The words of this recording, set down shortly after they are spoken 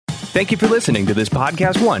Thank you for listening to this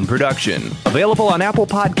Podcast One production. Available on Apple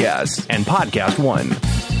Podcasts and Podcast One.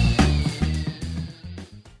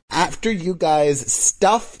 After you guys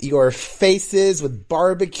stuff your faces with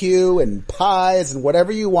barbecue and pies and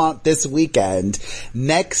whatever you want this weekend,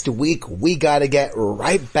 next week we gotta get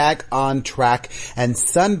right back on track, and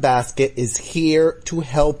Sunbasket is here to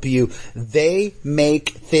help you. They make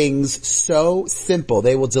things so simple.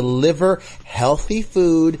 They will deliver healthy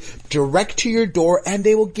food direct to your door, and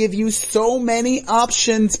they will give you so many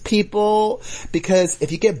options, people. Because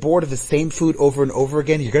if you get bored of the same food over and over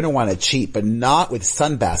again, you're gonna want to cheat, but not with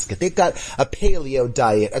Sunbasket. They've got a paleo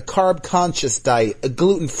diet, a carb-conscious diet, a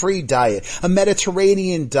gluten-free diet, a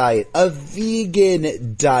Mediterranean diet, a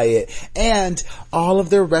vegan diet, and all of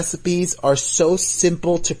their recipes are so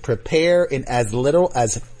simple to prepare in as little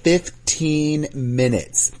as 15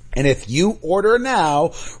 minutes. And if you order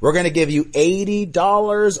now, we're going to give you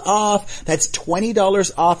 $80 off. That's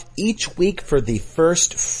 $20 off each week for the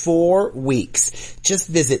first 4 weeks. Just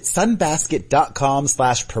visit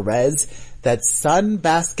sunbasket.com/Perez. That's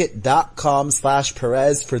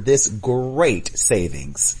sunbasket.com/Perez for this great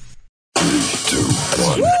savings. 3, 2,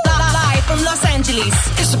 1. Live from Los Angeles.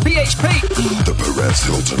 It's the PHP. The Perez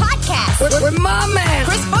Hilton Podcast. With my man,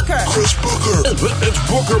 Chris Booker. Chris Booker. It's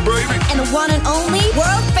Booker, baby. And the one and only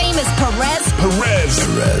world famous Perez.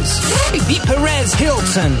 Beat Perez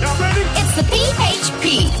Hilton. Y'all ready? It's the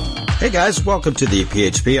PHP. Hey guys, welcome to the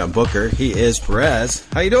PHP. I'm Booker. He is Perez.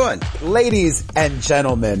 How you doing? Ladies and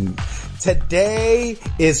gentlemen, today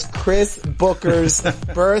is Chris Booker's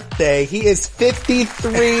birthday. He is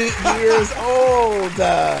 53 years old.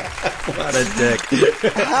 What a dick.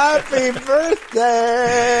 Happy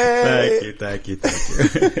birthday. Thank you.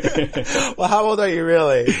 Well, how old are you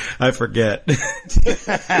really? I forget.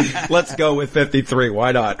 Let's go with 53.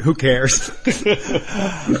 Why not? Who cares?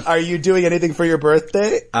 Are you doing anything for your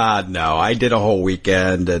birthday? No. I did a whole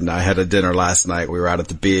weekend, and I had a dinner last night. We were out at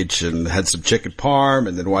the beach and had some chicken parm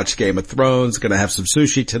and then watched Game of Thrones. Gonna have some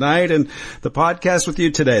sushi tonight and the podcast with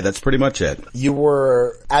you today. That's pretty much it. You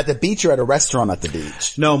were at the beach or at a restaurant at the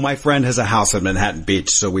beach? No, my friend has a house in Manhattan Beach,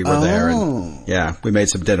 so we were there, and yeah, we made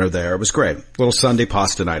some dinner there. It was great. Little Sunday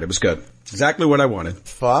pasta night. It was good. Exactly what I wanted.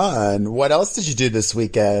 Fun. What else did you do this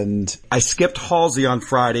weekend? I skipped Halsey on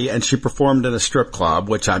Friday, and she performed in a strip club,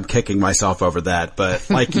 which I'm kicking myself over that. But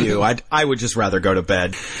like you, I would just rather go to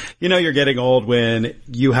bed. You know, you're getting old when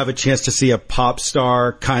you have a chance to see a pop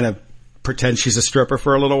star kind of pretend she's a stripper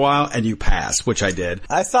for a little while, and you pass, which I did.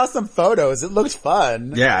 I saw some photos. It looked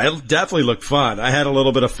fun. Yeah, it definitely looked fun. I had a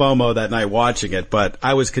little bit of FOMO that night watching it, but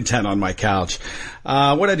I was content on my couch.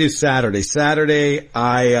 What did I do Saturday? Saturday,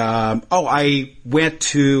 I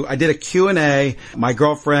did a Q&A. My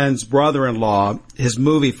girlfriend's brother-in-law, his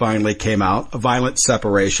movie finally came out, A Violent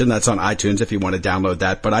Separation. That's on iTunes if you want to download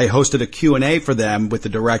that. But I hosted a Q&A for them with the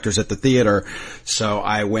directors at the theater. So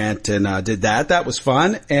I went and did that. That was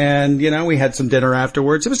fun. And, you know, we had some dinner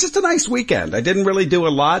afterwards. It was just a nice weekend. I didn't really do a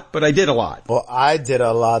lot, but I did a lot. Well, I did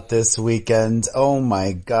a lot this weekend. Oh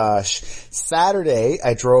my gosh. Saturday,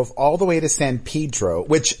 I drove all the way to San Pedro,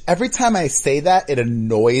 which every time I say that, it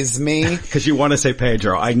annoys me. Because you want to say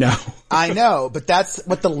Pedro. I know. I know, but that's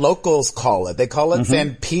what the locals call it. They call it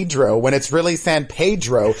San Pedro when it's really San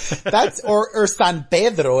Pedro. That's, or San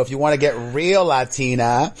Pedro if you want to get real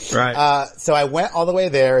Latina. Right. So I went all the way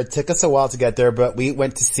there. It took us a while to get there, but we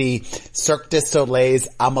went to see Cirque du Soleil's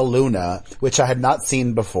Amaluna, which I had not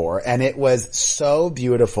seen before. And it was so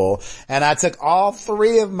beautiful. And I took all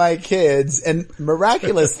 3 of my kids, and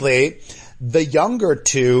miraculously, the younger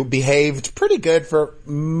 2 behaved pretty good for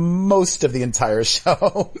most of the entire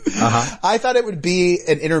show. I thought it would be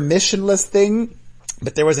an intermissionless thing,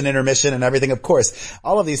 but there was an intermission and everything. Of course,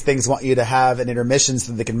 all of these things want you to have an intermission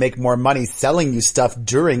so they can make more money selling you stuff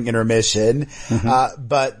during intermission.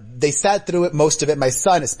 But they sat through it, most of it. My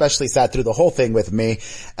son especially sat through the whole thing with me.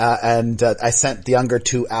 And I sent the younger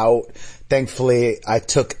 2 out. Thankfully, I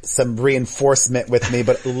took some reinforcement with me,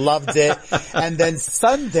 but loved it. And then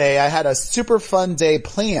Sunday, I had a super fun day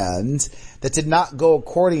planned that did not go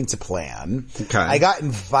according to plan. Okay. I got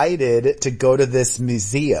invited to go to this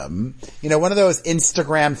museum. You know, one of those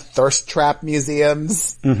Instagram thirst trap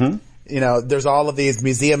museums. You know, there's all of these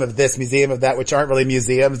museum of this, museum of that, which aren't really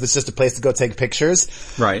museums. It's just a place to go take pictures.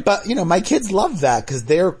 Right. But, you know, my kids love that because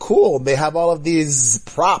they're cool. They have all of these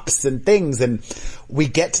props and things. And we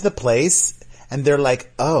get to the place and they're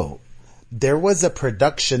like, oh, there was a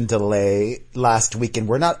production delay last week and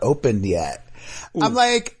we're not open yet. I'm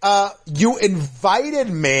like, you invited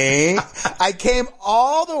me. I came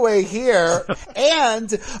all the way here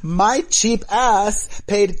and my cheap ass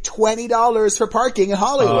paid $20 for parking in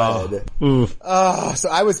Hollywood. So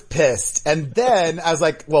I was pissed. And then I was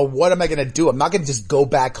like, well, what am I going to do? I'm not going to just go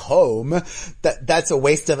back home. That's a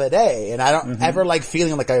waste of a day. And I don't ever like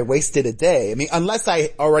feeling like I wasted a day. I mean, unless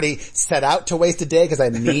I already set out to waste a day because I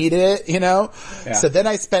need it, you know? Yeah. So then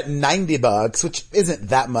I spent $90, which isn't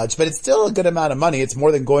that much, but it's still a good amount of money. It's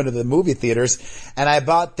more than going to the movie theaters. And I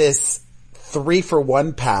bought this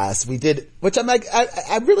 3-for-1 pass. We did, which I'm like,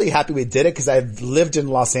 I'm really happy we did it because I've lived in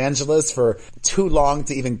Los Angeles for too long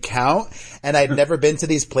to even count. And I'd never been to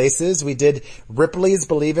these places. We did Ripley's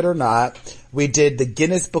Believe It or Not. We did the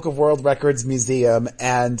Guinness Book of World Records Museum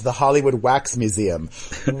and the Hollywood Wax Museum,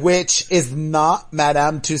 which is not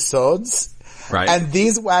Madame Tussauds. Right. And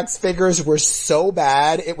these wax figures were so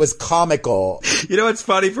bad, it was comical. You know what's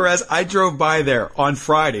funny, Perez? I drove by there on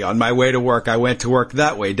Friday on my way to work. I went to work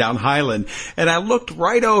that way, down Highland, and I looked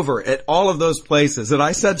right over at all of those places, and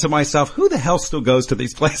I said to myself, who the hell still goes to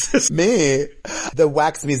these places? Me. The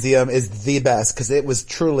Wax Museum is the best, because it was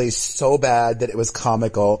truly so bad that it was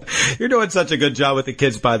comical. You're doing such a good job with the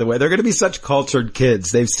kids, by the way. They're going to be such cultured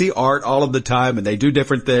kids. They see art all of the time, and they do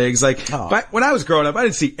different things. Like, when I was growing up, I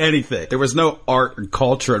didn't see anything. There was no art and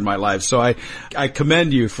culture in my life. So I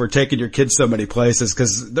commend you for taking your kids so many places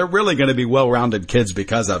because they're really going to be well-rounded kids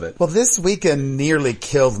because of it. Well, this weekend nearly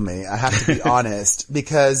killed me. I have to be honest,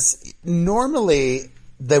 because normally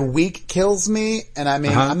the week kills me. And I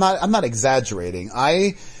mean, I'm not exaggerating.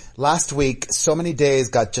 Last week, so many days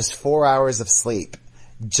got just 4 hours of sleep.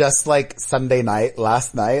 Just like Sunday night,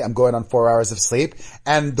 last night, I'm going on 4 hours of sleep.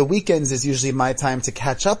 And the weekends is usually my time to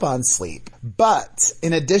catch up on sleep. But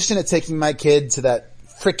in addition to taking my kid to that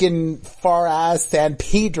freaking far-ass San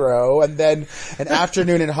Pedro and then an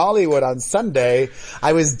afternoon in Hollywood on Sunday,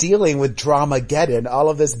 I was dealing with Dramageddon, all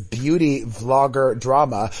of this beauty vlogger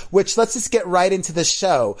drama, which let's just get right into the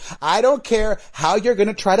show. I don't care how you're going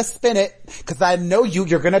to try to spin it, because I know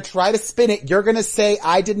you're going to try to spin it. You're going to say,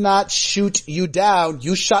 I did not shoot you down.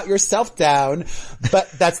 You shot yourself down.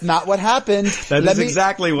 But that's not what happened. That is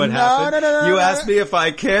exactly what happened. No, you asked me if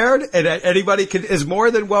I cared, and anybody is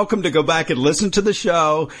more than welcome to go back and listen to the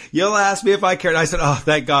show. You'll ask me if I cared. I said, oh,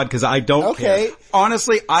 thank God, because I don't care.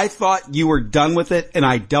 Honestly, I thought you were done with it, and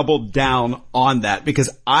I doubled down on that because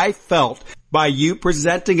I felt by you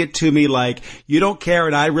presenting it to me like you don't care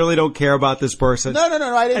and I really don't care about this person. No, I didn't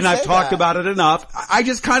say that. And I've talked about it enough. I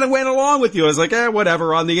just kind of went along with you. I was like,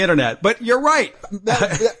 whatever, on the internet. But you're right.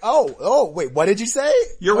 Wait, what did you say?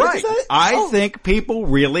 You're right. I think people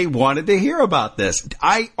really wanted to hear about this.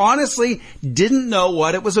 I honestly didn't know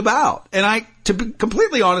what it was about. And to be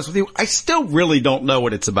completely honest with you, I still really don't know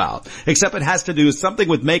what it's about, except it has to do with something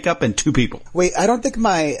with makeup and two people. Wait, I don't think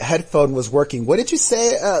my headphone was working. What did you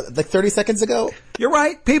say, like 30 seconds ago? You're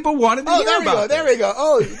right. People wanted to hear about it. There we go.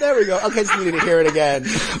 Oh, there we go. Okay, just needed to hear it again.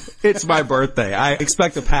 It's my birthday. I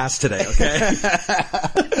expect a pass today, okay?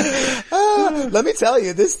 Let me tell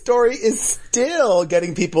you, this story is still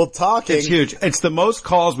getting people talking. It's huge. It's the most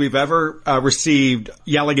calls we've ever received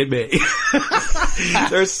yelling at me.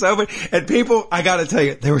 There's so many. And people, I gotta tell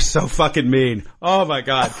you, they were so fucking mean. Oh my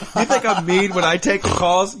God. You think I'm mean when I take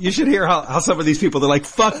calls? You should hear how some of these people, they're like,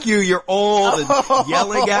 fuck you, you're old, and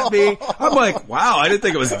yelling at me. I'm like, wow, I didn't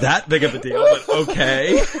think it was that big of a deal, but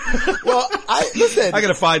okay. Well, listen. I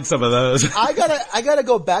gotta find some of those. I gotta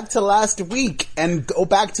go back to last week and go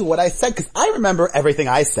back to what I said, because I remember everything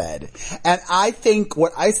I said. And I think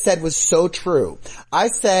what I said was so true. I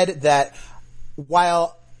said that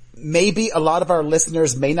while maybe a lot of our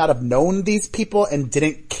listeners may not have known these people and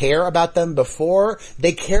didn't care about them before,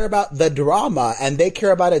 they care about the drama and they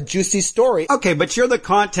care about a juicy story. Okay, but you're the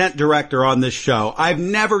content director on this show. I've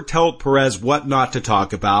never told Perez what not to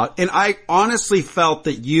talk about, and I honestly felt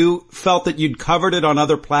that you'd covered it on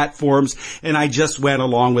other platforms, and I just went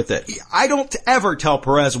along with it. I don't ever tell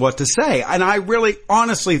Perez what to say, and I really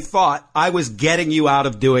honestly thought I was getting you out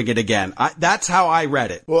of doing it again. That's how I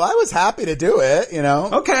read it. Well, I was happy to do it, you know.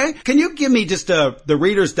 Okay. Can you give me just the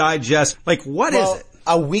Reader's Digest? Like, what is it?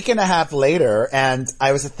 A week and a half later, and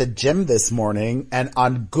I was at the gym this morning, and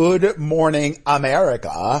on Good Morning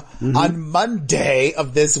America, on Monday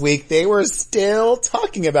of this week, they were still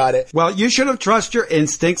talking about it. Well, you should have trusted your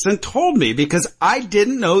instincts and told me, because I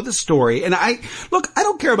didn't know the story. And I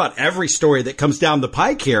don't care about every story that comes down the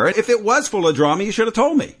pike here. If it was full of drama, you should have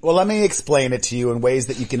told me. Well, let me explain it to you in ways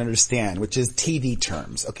that you can understand, which is TV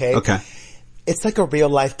terms, okay? Okay. It's like a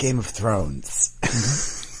real-life Game of Thrones.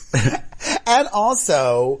 And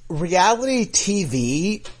also, reality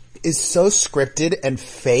TV is so scripted and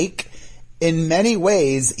fake, in many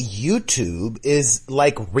ways, YouTube is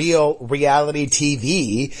like real reality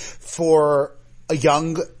TV for a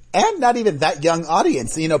young and not even that young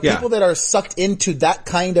audience. You know, people that are sucked into that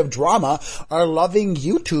kind of drama are loving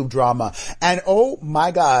YouTube drama. And oh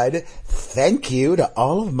my God, thank you to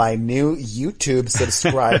all of my new YouTube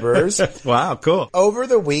subscribers. Wow, cool. Over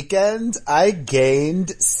the weekend, I gained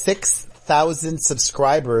 6,000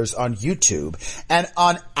 subscribers on YouTube. And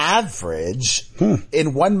on average,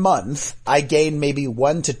 in 1 month, I gained maybe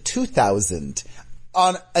 1,000 to 2,000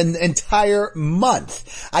 on an entire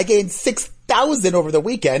month. I gained 6,000 over the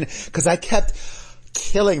weekend because I kept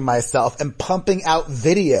killing myself and pumping out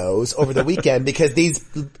videos over the weekend because these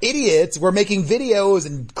idiots were making videos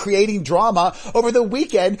and creating drama over the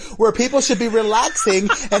weekend where people should be relaxing,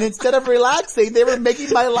 and instead of relaxing, they were making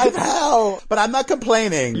my life hell. But I'm not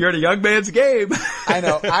complaining. You're in a young man's game. I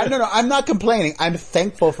know. I'm not complaining. I'm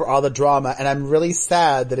thankful for all the drama, and I'm really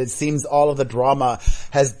sad that it seems all of the drama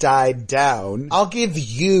has died down. I'll give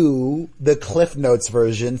you the Cliff Notes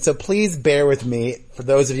version, so please bear with me for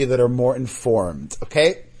those of you that are more informed,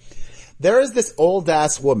 okay? There is this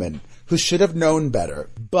old-ass woman who should have known better,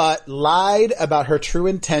 but lied about her true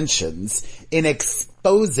intentions in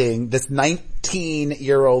exposing this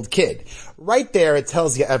 19-year-old kid. Right there, it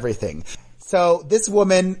tells you everything. So this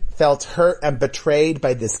woman felt hurt and betrayed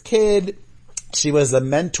by this kid. She was a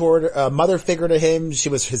mother figure to him. She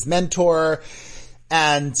was his mentor.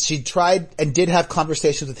 And she tried and did have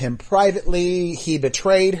conversations with him privately. He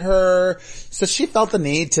betrayed her. So she felt the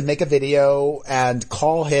need to make a video and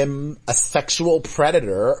call him a sexual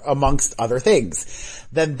predator, amongst other things.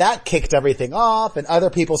 Then that kicked everything off, and other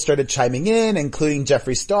people started chiming in, including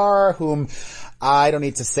Jeffree Star, whom I don't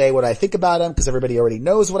need to say what I think about him because everybody already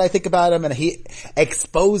knows what I think about him. And he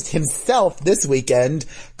exposed himself this weekend,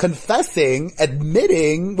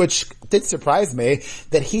 admitting, which did surprise me,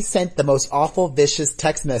 that he sent the most awful, vicious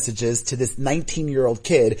text messages to this 19-year-old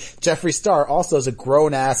kid. Jeffree Star also is a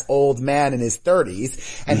grown-ass old man in his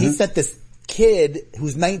 30s, and he sent this kid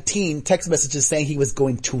who's 19 text messages saying he was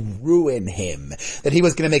going to ruin him, that he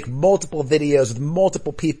was going to make multiple videos with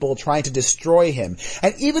multiple people trying to destroy him.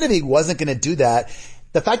 And even if he wasn't going to do that,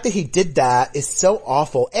 the fact that he did that is so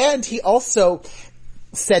awful. And he also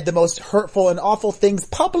said the most hurtful and awful things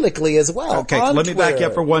publicly as well. Okay, let me back you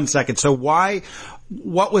up for 1 second. So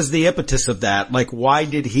what was the impetus of that? Like, why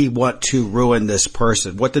did he want to ruin this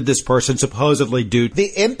person? What did this person supposedly do?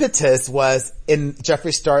 The impetus was,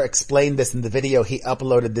 Jeffree Star explained this in the video he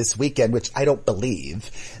uploaded this weekend, which I don't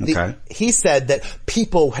believe. He said that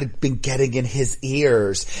people had been getting in his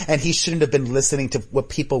ears, and he shouldn't have been listening to what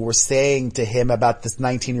people were saying to him about this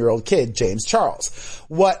 19-year-old kid, James Charles.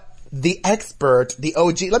 What the expert, the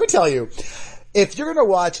OG, let me tell you, if you're going to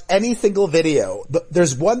watch any single video,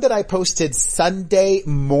 there's one that I posted Sunday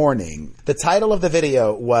morning. The title of the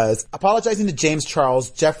video was Apologizing to James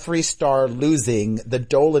Charles, Jeffree Star losing, the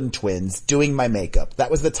Dolan twins, doing my makeup. That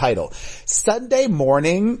was the title. Sunday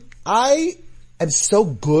morning, I am so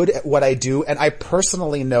good at what I do, and I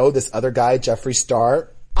personally know this other guy, Jeffree Star.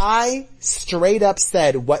 I straight up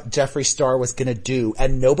said what Jeffree Star was going to do,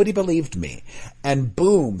 and nobody believed me. And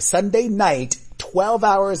boom, Sunday night, 12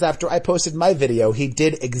 hours after I posted my video, he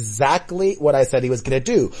did exactly what I said he was going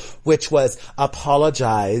to do, which was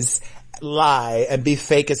apologize, lie, and be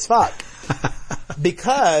fake as fuck.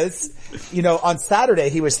 Because, on Saturday,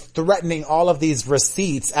 he was threatening all of these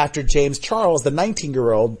receipts after James Charles, the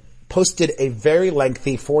 19-year-old, posted a very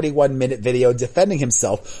lengthy 41-minute video defending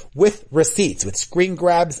himself with receipts, with screen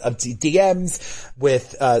grabs of DMs,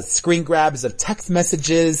 with screen grabs of text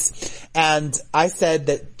messages. And I said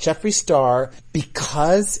that Jeffree Star,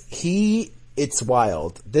 because it's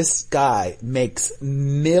wild. This guy makes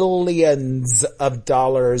millions of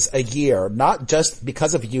dollars a year, not just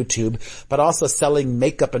because of YouTube, but also selling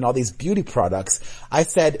makeup and all these beauty products. I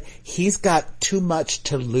said, he's got too much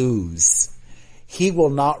to lose. He will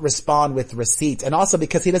not respond with receipts. And also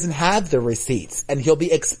because he doesn't have the receipts and he'll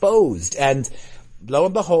be exposed. And lo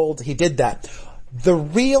and behold, he did that. The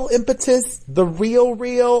real impetus,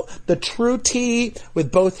 the true tea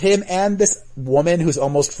with both him and this woman who's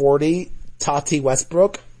almost 40, Tati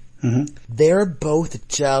Westbrook, they're both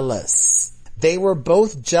jealous. They were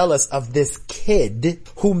both jealous of this kid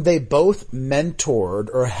whom they both mentored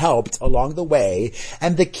or helped along the way,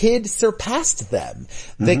 and the kid surpassed them.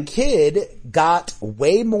 The kid got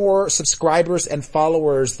way more subscribers and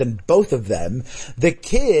followers than both of them. The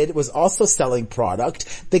kid was also selling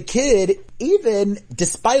product. The kid, even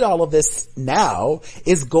despite all of this now,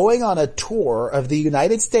 is going on a tour of the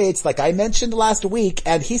United States, like I mentioned last week,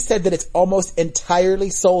 and he said that it's almost entirely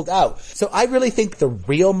sold out. So I really think the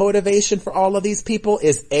real motivation for all of these people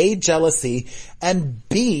is A, jealousy, and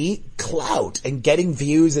B, clout and getting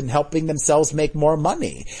views and helping themselves make more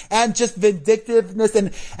money, and just vindictiveness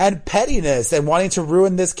and pettiness and wanting to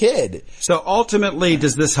ruin this kid. So ultimately,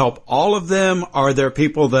 does this help all of them? Are there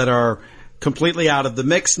people that are completely out of the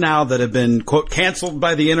mix now that have been, quote, canceled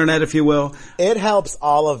by the internet, if you will? It helps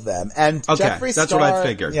all of them. And okay, Jeffree that's Star, what I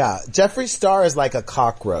figured. Yeah, Jeffree Star is like a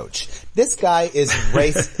cockroach. This guy is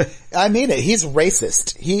racist. I mean it. He's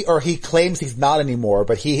racist. He claims he's not anymore,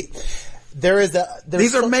 but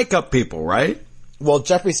these are makeup people, right? Well,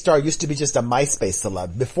 Jeffree Star used to be just a MySpace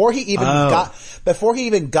celeb. Before he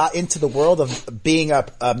even got into the world of being a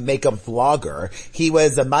makeup vlogger, he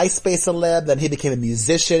was a MySpace celeb, then he became a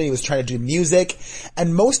musician, he was trying to do music,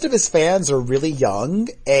 and most of his fans are really young,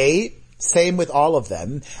 A, same with all of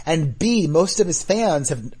them, and B, most of his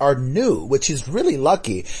fans are new, which is really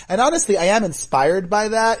lucky. And honestly, I am inspired by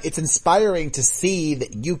that. It's inspiring to see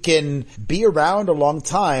that you can be around a long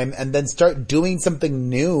time and then start doing something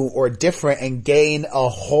new or different and gain a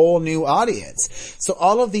whole new audience. So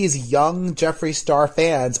all of these young Jeffree Star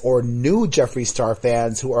fans or new Jeffree Star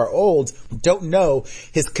fans who are old don't know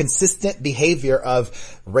his consistent behavior of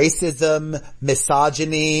racism,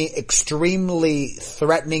 misogyny, extremely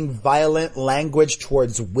threatening, violent language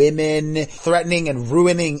towards women, threatening and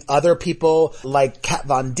ruining other people like Kat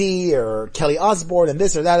Von D or Kelly Osbourne and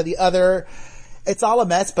this or that or the other. It's all a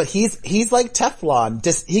mess, but he's like Teflon.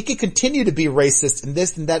 He could continue to be racist and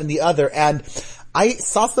this and that and the other. And I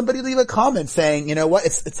saw somebody leave a comment saying, you know what,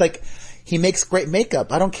 it's like, he makes great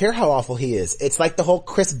makeup. I don't care how awful he is. It's like the whole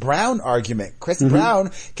Chris Brown argument. Chris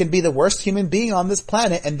Brown can be the worst human being on this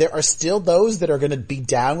planet, and there are still those that are going to be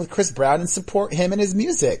down with Chris Brown and support him and his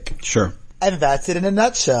music. Sure. And that's it in a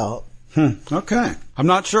nutshell. Okay. I'm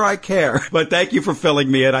not sure I care, but thank you for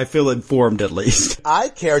filling me in. I feel informed at least. I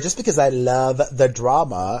care just because I love the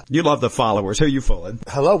drama. You love the followers. Who are you fooling?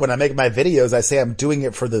 Hello, when I make my videos, I say I'm doing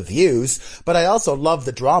it for the views, but I also love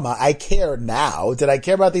the drama. I care now. Did I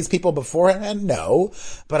care about these people beforehand? No,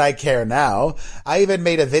 but I care now. I even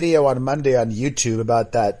made a video on Monday on YouTube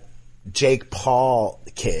about that Jake Paul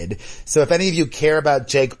kid. So if any of you care about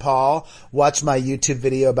Jake Paul, watch my YouTube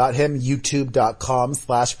video about him,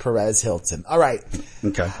 youtube.com/Perez Hilton. All right.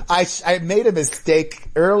 Okay. I made a mistake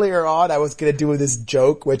earlier on. I was going to do this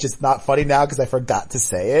joke, which is not funny now because I forgot to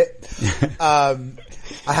say it. I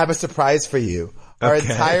have a surprise for you. Our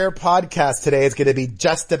entire podcast today is going to be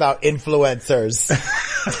just about influencers.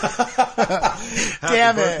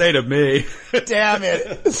 Damn it. Happy birthday to me. Damn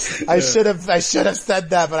it. I should have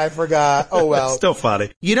said that, but I forgot. Oh well. It's still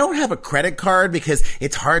funny. You don't have a credit card because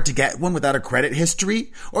it's hard to get one without a credit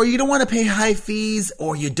history, or you don't want to pay high fees,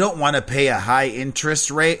 or you don't want to pay a high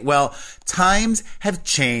interest rate. Well, times have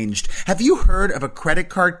changed. Have you heard of a credit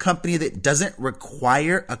card company that doesn't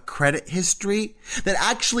require a credit history? That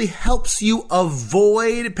actually helps you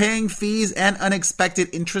avoid paying fees and unexpected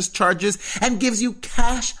interest charges and gives you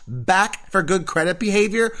cash back for good credit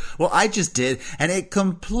behavior? Well, I just did, and it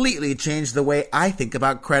completely changed the way I think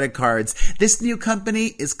about credit cards. This new company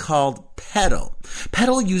is called Petal.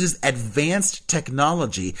 Petal uses advanced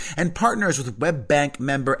technology and partners with WebBank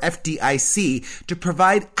member FDIC to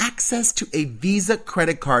provide access to a Visa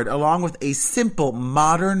credit card along with a simple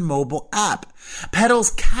modern mobile app.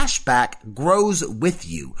 Petal's cashback grows with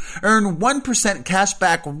you. Earn 1%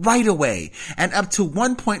 cashback right away and up to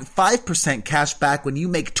 1.5% cashback when you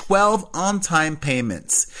make 12 on-time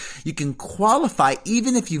payments. You can qualify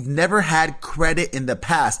even if you've never had credit in the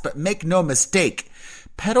past, but make no mistake,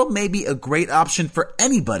 Petal may be a great option for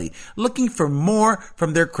anybody looking for more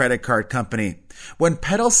from their credit card company. When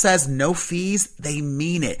Petal says no fees, they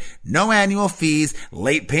mean it. No annual fees,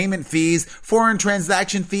 late payment fees, foreign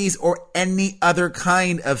transaction fees, or any other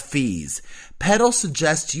kind of fees. Petal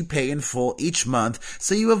suggests you pay in full each month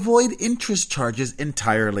so you avoid interest charges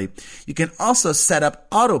entirely. You can also set up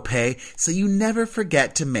auto pay so you never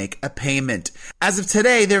forget to make a payment. As of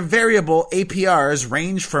today, their variable APRs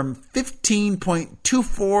range from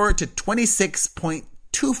 15.24 to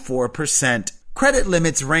 26.24%. Credit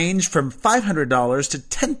limits range from $500 to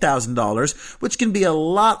 $10,000, which can be a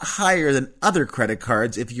lot higher than other credit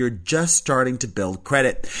cards if you're just starting to build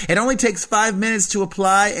credit. It only takes 5 minutes to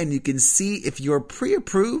apply, and you can see if you're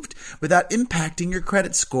pre-approved without impacting your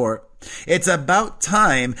credit score. It's about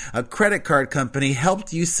time a credit card company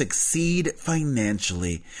helped you succeed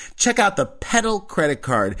financially. Check out the Pedal credit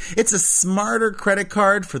card. It's a smarter credit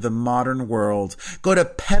card for the modern world. Go to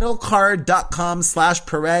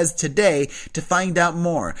pedalcard.com/Perez today to find out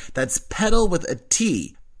more. That's pedal with a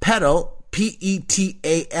T. Pedal,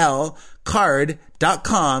 P-E-T-A-L,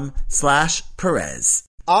 card.com/Perez.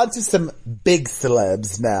 On to some big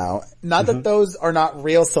celebs now. Not that those are not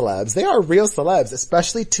real celebs. They are real celebs,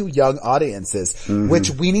 especially to young audiences,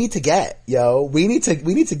 which we need to get, yo. We need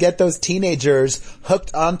to get those teenagers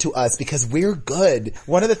hooked onto us because we're good.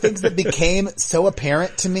 One of the things that became so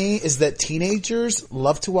apparent to me is that teenagers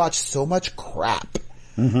love to watch so much crap.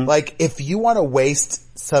 Like, if you want to waste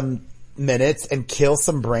some minutes and kill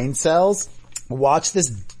some brain cells, watch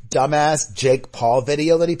this dumbass Jake Paul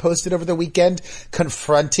video that he posted over the weekend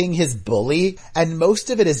confronting his bully. And most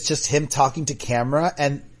of it is just him talking to camera.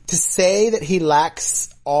 And to say that he lacks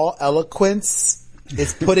all eloquence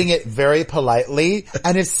is putting it very politely.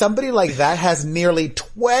 And if somebody like that has nearly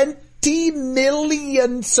 20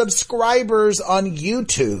 million subscribers on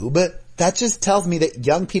YouTube, that just tells me that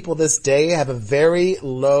young people this day have a very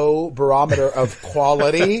low barometer of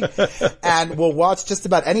quality and will watch just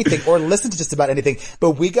about anything or listen to just about anything.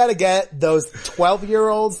 But we got to get those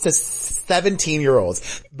 12-year-olds to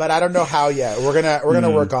 17-year-olds. But I don't know how yet. We're going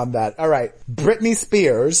to work on that. All right. Britney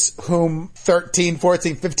Spears, whom 13,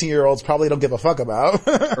 14, 15-year-olds probably don't give a fuck about.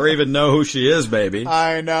 Or even know who she is, baby.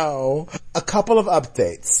 I know. A couple of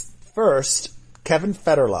updates. First, Kevin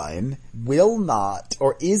Federline will not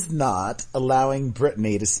or is not allowing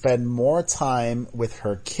Britney to spend more time with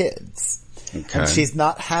her kids. Okay. And she's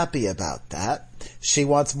not happy about that. She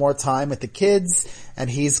wants more time with the kids, and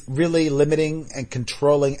he's really limiting and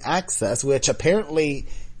controlling access, which apparently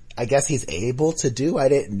I guess he's able to do. I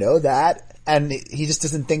didn't know that. And he just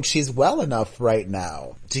doesn't think she's well enough right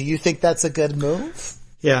now. Do you think that's a good move?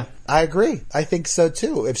 Yeah. I agree. I think so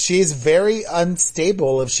too. If she's very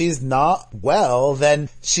unstable, if she's not well, then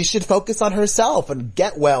she should focus on herself and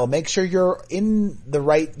get well. Make sure you're in the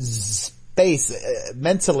right space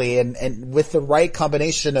mentally and with the right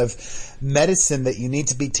combination of medicine that you need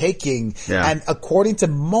to be taking. Yeah. And according to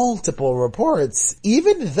multiple reports,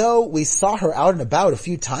 even though we saw her out and about a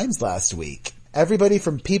few times last week, everybody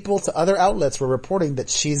from People to other outlets were reporting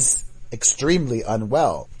that she's extremely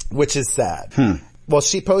unwell, which is sad. Well,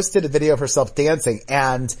 she posted a video of herself dancing,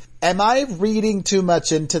 and am I reading too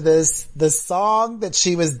much into this? The song that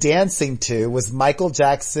she was dancing to was Michael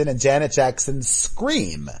Jackson and Janet Jackson's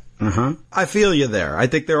Scream. I feel you there. I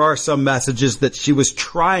think there are some messages that she was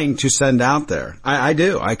trying to send out there. I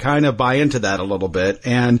do. I kind of buy into that a little bit,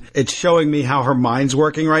 and it's showing me how her mind's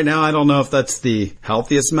working right now. I don't know if that's the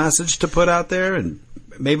healthiest message to put out there, and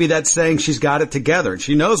maybe that's saying she's got it together and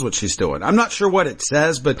she knows what she's doing. I'm not sure what it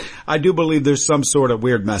says, but I do believe there's some sort of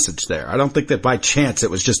weird message there. I don't think that by chance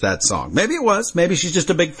it was just that song. Maybe it was. Maybe she's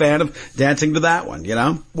just a big fan of dancing to that one, you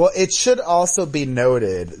know? Well, it should also be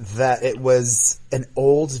noted that it was an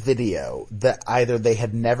old video that either they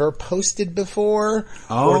had never posted before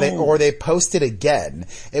or they posted again.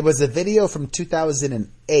 It was a video from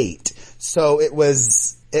 2008. So it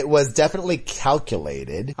was definitely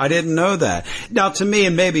calculated. I didn't know that. Now, to me,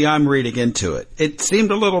 and maybe I'm reading into it, it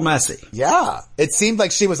seemed a little messy. Yeah. It seemed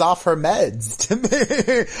like she was off her meds to me.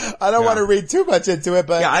 I don't want to read too much into it,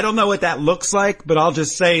 but... Yeah, I don't know what that looks like, but I'll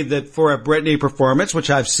just say that for a Britney performance, which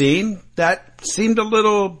I've seen, that seemed it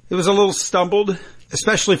was a little stumbled,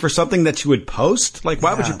 especially for something that you would post. Like,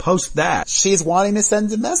 why would you post that? She's wanting to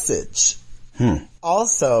send a message.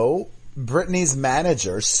 Also, Britney's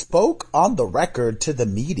manager spoke on the record to the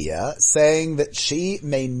media saying that she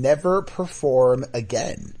may never perform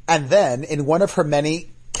again. And then, in one of her many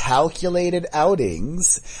calculated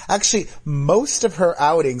outings, actually most of her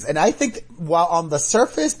outings, and I think while on the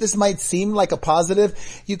surface this might seem like a positive,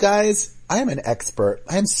 you guys, I am an expert.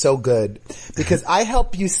 I am so good because I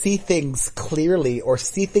help you see things clearly or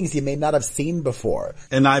see things you may not have seen before.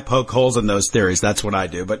 And I poke holes in those theories. That's what I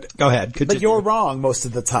do. But go ahead. Continue. But you're wrong most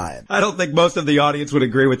of the time. I don't think most of the audience would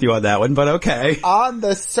agree with you on that one, but okay. On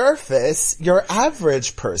the surface, your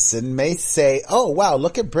average person may say, oh, wow,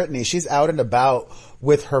 look at Britney. She's out and about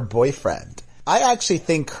with her boyfriend. I actually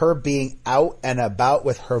think her being out and about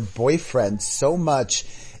with her boyfriend so much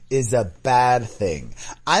is a bad thing.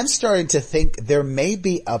 I'm starting to think there may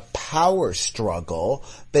be a power struggle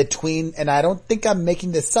between, and I don't think I'm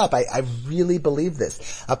making this up, I really believe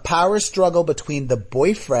this, a power struggle between the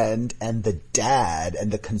boyfriend and the dad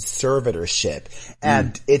and the conservatorship.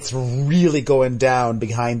 And it's really going down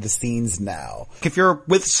behind the scenes now. If you're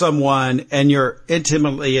with someone and you're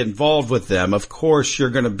intimately involved with them, of course you're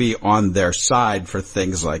going to be on their side for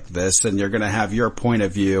things like this, and you're going to have your point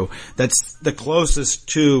of view that's the closest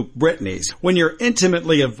to Britney's. When you're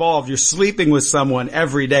intimately involved, you're sleeping with someone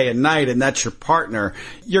every day and night, and that's your partner,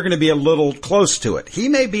 you're going to be a little close to it. He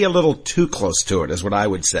may be a little too close to it, is what I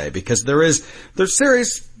would say, because there's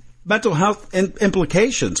serious mental health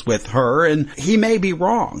implications with her, and he may be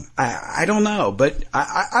wrong. I don't know, but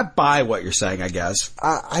I buy what you're saying, I guess.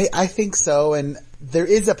 I think so, and there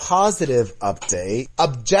is a positive update.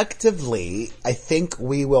 Objectively, I think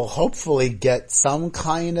we will hopefully get some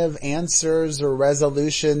kind of answers or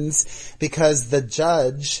resolutions, because the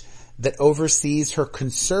judge that oversees her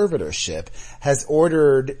conservatorship has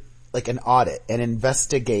ordered like an audit, an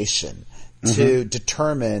investigation to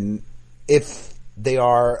determine if they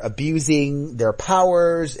are abusing their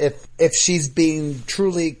powers, if she's being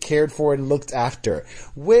truly cared for and looked after,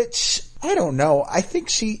 which I don't know. I think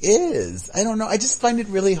she is. I don't know. I just find it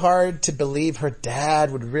really hard to believe her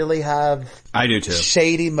dad would really have I do too.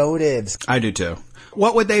 Shady motives. I do too.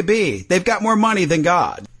 What would they be? They've got more money than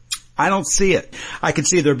God. I don't see it. I can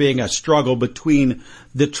see there being a struggle between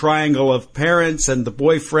the triangle of parents and the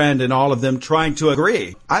boyfriend and all of them trying to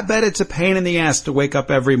agree. I bet it's a pain in the ass to wake up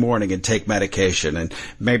every morning and take medication, and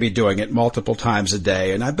maybe doing it multiple times a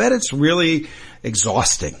day. And I bet it's really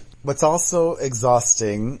exhausting. What's also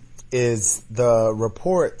exhausting is the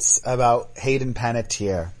reports about Hayden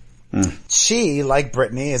Panettiere. She, like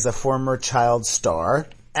Britney, is a former child star.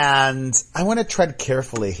 And I want to tread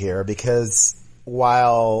carefully here, because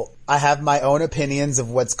while I have my own opinions of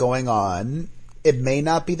what's going on, it may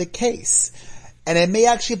not be the case. And it may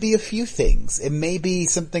actually be a few things. It may be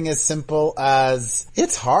something as simple as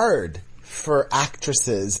it's hard for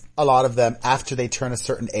actresses, a lot of them, after they turn a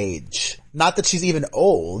certain age. Not that she's even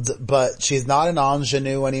old, but she's not an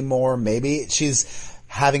ingenue anymore. Maybe she's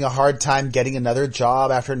having a hard time getting another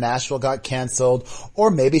job after Nashville got canceled, or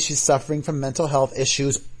maybe she's suffering from mental health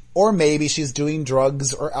issues, or maybe she's doing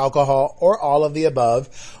drugs or alcohol, or all of the above.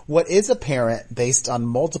 What is apparent, based on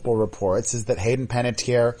multiple reports, is that Hayden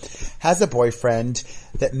Panettiere has a boyfriend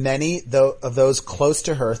that many of those close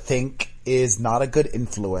to her think is not a good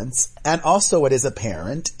influence. And also what is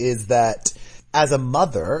apparent is that as a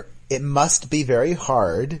mother, it must be very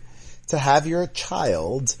hard to have your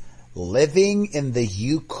child living in the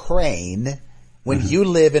Ukraine when you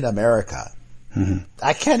live in America.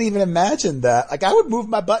 I can't even imagine that. Like, I would move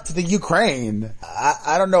my butt to the Ukraine.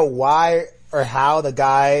 I don't know why or how the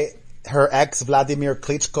guy, her ex, Vladimir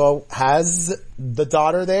Klitschko, has the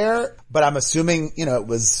daughter there, but I'm assuming, it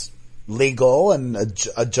was legal and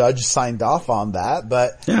a judge signed off on that,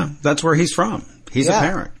 but. Yeah, that's where he's from. He's a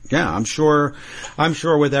parent. Yeah, I'm sure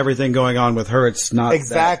with everything going on with her, it's not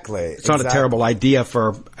it's not a terrible idea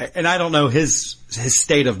and I don't know his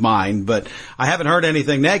state of mind, but I haven't heard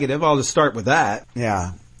anything negative. I'll just start with that.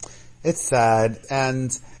 Yeah. It's sad.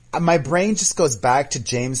 And my brain just goes back to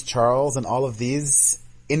James Charles and all of these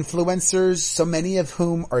influencers, so many of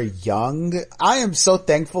whom are young. I am so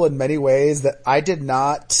thankful in many ways that I did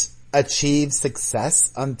not achieve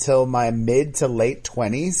success until my mid to late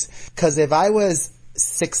 20s. Because if I was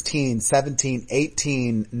 16, 17,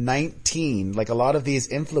 18, 19, like a lot of these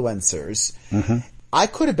influencers, I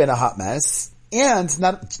could have been a hot mess. And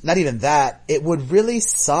not even that, it would really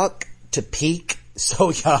suck to peak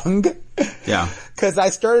so young. Yeah. Cause I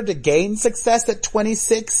started to gain success at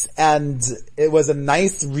 26, and it was a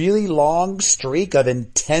nice, really long streak of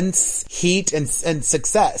intense heat and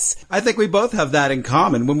success. I think we both have that in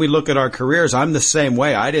common. When we look at our careers, I'm the same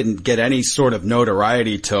way. I didn't get any sort of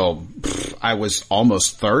notoriety till I was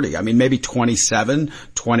almost 30. I mean, maybe 27,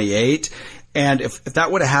 28. And if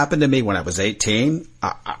that would have happened to me when I was 18,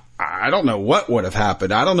 I don't know what would have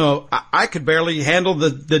happened. I don't know. I could barely handle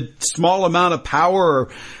the small amount of power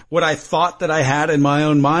or what I thought that I had in my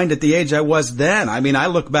own mind at the age I was then. I mean, I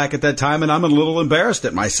look back at that time and I'm a little embarrassed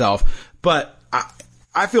at myself, but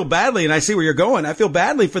I feel badly, and I see where you're going. I feel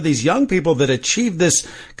badly for these young people that achieve this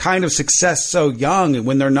kind of success so young, and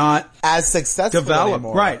when they're not as successful developed.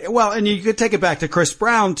 Anymore. Right. Well, and you could take it back to Chris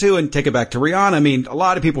Brown too, and take it back to Rihanna. I mean, a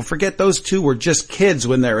lot of people forget those two were just kids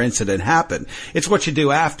when their incident happened. It's what you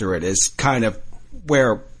do after it is kind of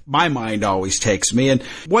where my mind always takes me. And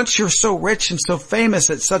once you're so rich and so famous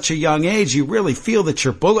at such a young age, you really feel that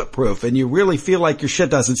you're bulletproof, and you really feel like your shit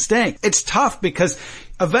doesn't stink. It's tough because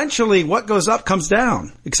eventually what goes up comes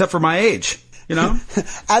down, except for my age. you know?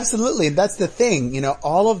 Absolutely. And that's the thing. You know,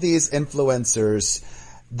 all of these influencers,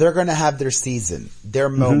 they're going to have their season, their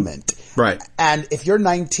moment. Right. And if you're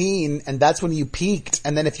 19 and that's when you peaked,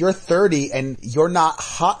 and then if you're 30 and you're not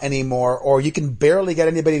hot anymore, or you can barely get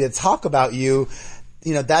anybody to talk about you,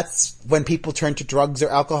 you know, that's when people turn to drugs or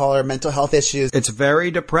alcohol or mental health issues. It's very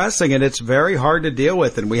depressing and it's very hard to deal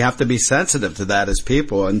with, and we have to be sensitive to that as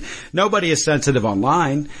people. And nobody is sensitive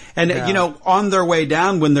online. And, you know, on their way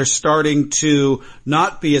down, when they're starting to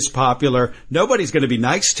not be as popular, nobody's going to be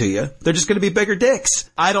nice to you. They're just going to be bigger dicks.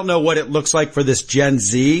 I don't know what it looks like for this Gen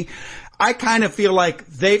Z. I kind of feel like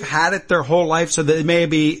they've had it their whole life, so that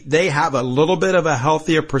maybe they have a little bit of a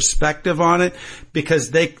healthier perspective on it because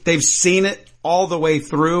they've seen it all the way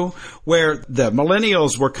through, where the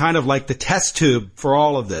millennials were kind of like the test tube for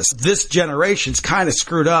all of this. This generation's kind of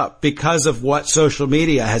screwed up because of what social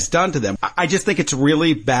media has done to them. I just think it's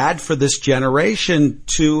really bad for this generation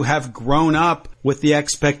to have grown up with the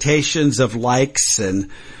expectations of likes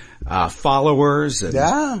and followers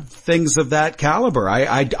and things of that caliber.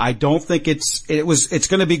 I don't think it's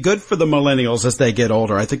going to be good for the millennials as they get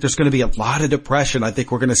older. I think there's going to be a lot of depression. I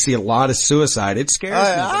think we're going to see a lot of suicide. It scares me.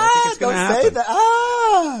 But I think it's going to happen. Say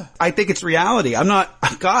that. I think it's reality. I'm not,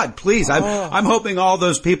 God, please. I'm hoping all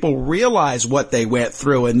those people realize what they went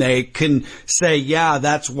through and they can say, yeah,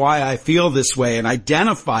 that's why I feel this way, and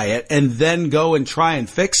identify it and then go and try and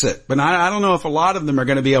fix it. But I don't know if a lot of them are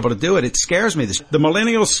going to be able to do it. It scares me. The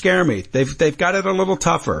millennials scare me. They've got it a little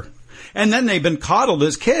tougher. And then they've been coddled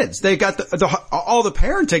as kids. They got all the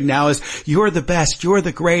parenting now is, you're the best, you're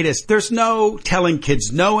the greatest. There's no telling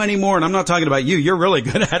kids no anymore. And I'm not talking about you. You're really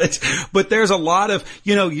good at it. But there's a lot of,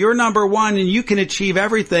 you know, you're number one and you can achieve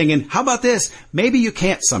everything. And how about this? Maybe you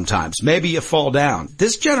can't sometimes. Maybe you fall down.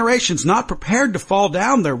 This generation's not prepared to fall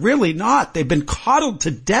down. They're really not. They've been coddled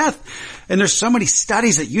to death. And there's so many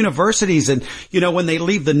studies at universities and, you know, when they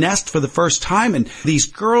leave the nest for the first time, and these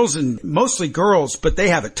girls, and mostly girls, but they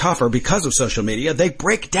have it tougher because of social media, they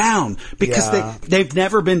break down because they've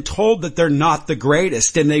never been told that they're not the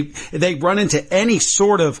greatest, and they run into any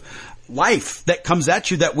sort of life that comes at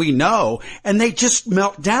you that we know, and they just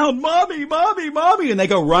melt down, mommy, mommy, mommy, and they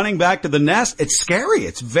go running back to the nest. It's scary.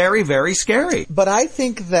 It's very, very scary. But I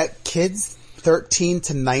think that kids 13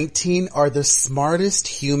 to 19 are the smartest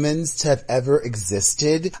humans to have ever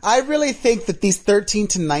existed. I really think that these 13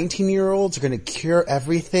 to 19-year-olds are going to cure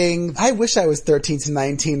everything. I wish I was 13 to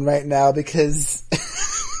 19 right now because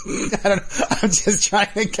I don't know. I'm just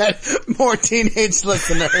trying to get more teenage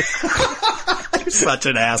listeners. You're such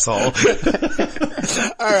an asshole.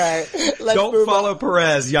 All right. Don't follow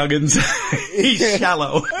Perez, youngins. He's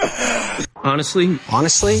shallow. Honestly,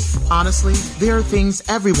 there are things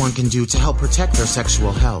everyone can do to help protect their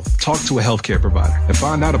sexual health. Talk to a healthcare provider and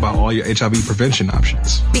find out about all your HIV prevention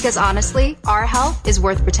options. Because honestly, our health is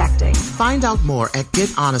worth protecting. Find out more at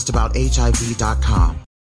gethonestabouthiv.com.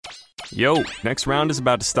 Yo, next round is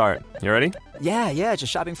about to start. You ready? Yeah,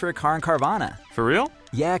 just shopping for a car in Carvana. For real?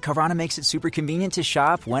 Yeah, Carvana makes it super convenient to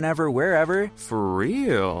shop whenever, wherever. For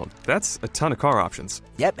real? That's a ton of car options.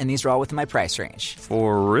 Yep, and these are all within my price range.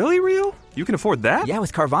 For really real? You can afford that? Yeah,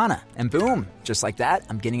 with Carvana. And boom, just like that,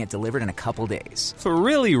 I'm getting it delivered in a couple days. For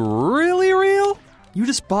really, really real? You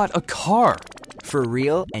just bought a car. For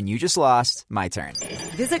real, and you just lost my turn.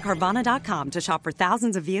 Visit Carvana.com to shop for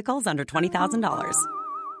thousands of vehicles under $20,000.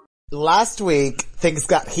 Last week, things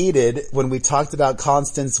got heated when we talked about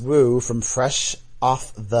Constance Wu from Fresh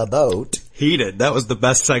Off the Boat. Heated. That was the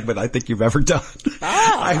best segment I think you've ever done.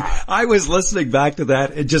 I was listening back to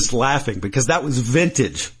that and just laughing because that was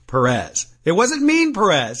vintage Perez. It wasn't mean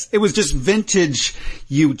Perez. It was just vintage.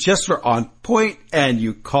 You just were on point and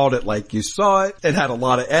you called it like you saw it. It had a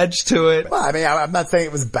lot of edge to it. Well, I mean, I'm not saying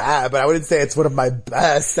it was bad, but I wouldn't say it's one of my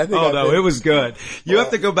best. I think it was good. You have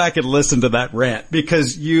to go back and listen to that rant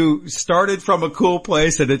because you started from a cool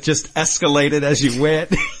place and it just escalated as you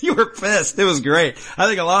went. You were pissed. It was great. I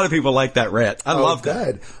think a lot of people like that rant. I love that.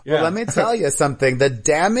 Good. Yeah. Well, let me tell you something. The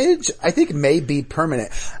damage, I think, may be permanent.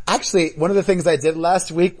 Actually, one of the things I did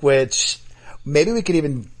last week, which maybe we could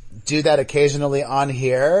even do that occasionally on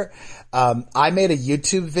here. I made a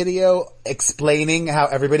YouTube video explaining how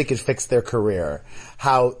everybody could fix their career.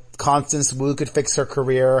 How Constance Wu could fix her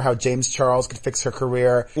career, how James Charles could fix her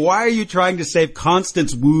career. Why are you trying to save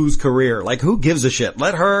Constance Wu's career? Like, who gives a shit?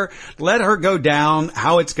 Let her go down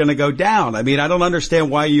how it's going to go down. I mean, I don't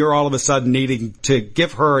understand why you're all of a sudden needing to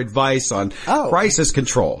give her advice on crisis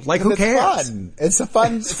control. Like, who cares? Fun. It's a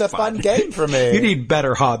fun game for me. You need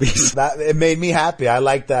better hobbies. It made me happy. I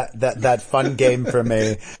like that fun game for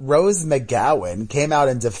me. Rose McGowan came out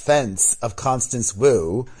in defense of Constance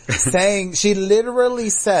Wu, saying, she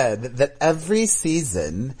literally said, said that every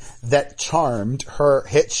season that Charmed, her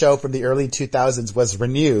hit show from the early 2000s, was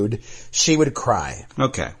renewed, she would cry.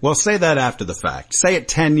 Okay. Well, say that after the fact. Say it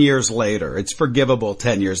 10 years later. It's forgivable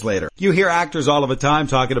 10 years later. You hear actors all of the time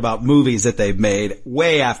talking about movies that they've made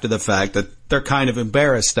way after the fact that they're kind of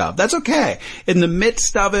embarrassed of. That's okay. In the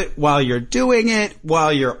midst of it, while you're doing it,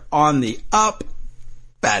 while you're on the up,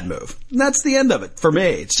 bad move. And that's the end of it for me.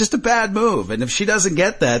 It's just a bad move. And if she doesn't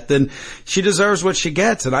get that, then she deserves what she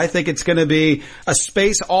gets. And I think it's going to be a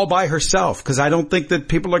space all by herself, because I don't think that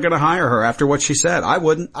people are going to hire her after what she said. I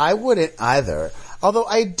wouldn't. I wouldn't either. Although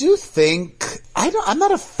I do think, I'm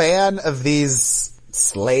not a fan of these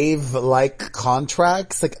slave-like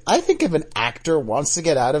contracts. Like, I think if an actor wants to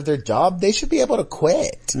get out of their job, they should be able to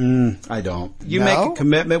quit. I don't. You make a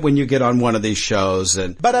commitment when you get on one of these shows.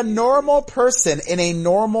 But a normal person in a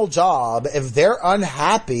normal job, if they're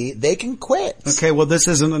unhappy, they can quit. Okay, well, this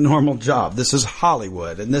isn't a normal job. This is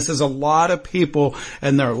Hollywood. And this is a lot of people,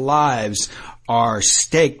 and their lives are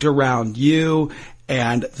staked around you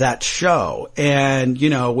and that show. And, you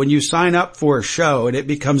know, when you sign up for a show and it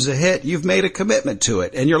becomes a hit, you've made a commitment to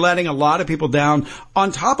it. And you're letting a lot of people down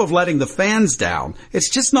on top of letting the fans down. It's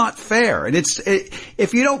just not fair. And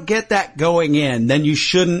if you don't get that going in, then you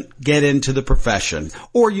shouldn't get into the profession.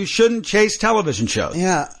 Or you shouldn't chase television shows.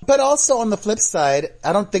 Yeah. But also on the flip side,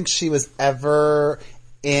 I don't think she was ever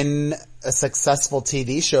in a successful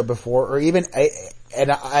TV show before, or even and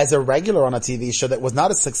as a regular on a TV show that was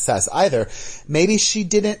not a success either. Maybe she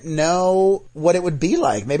didn't know what it would be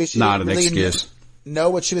like. Maybe she not didn't an really excuse. Know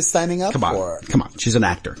what she was signing up for. Come on. She's an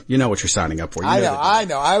actor. You know what you're signing up for. I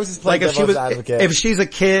know. I was just playing devil's advocate. If she's a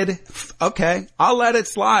kid, okay, I'll let it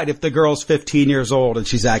slide. If the girl's 15 years old and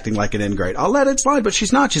she's acting like an ingrate, I'll let it slide. But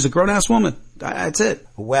she's not. She's a grown-ass woman. That's it.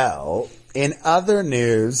 Well, in other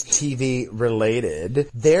news, TV related,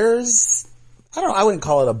 there's, I wouldn't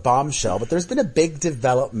call it a bombshell, but there's been a big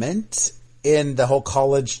development in the whole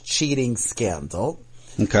college cheating scandal.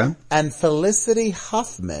 Okay. And Felicity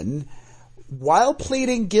Huffman, while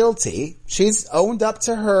pleading guilty, she's owned up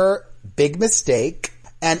to her big mistake,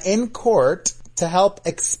 and in court, to help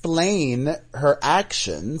explain her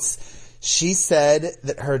actions, she said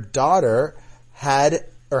that her daughter had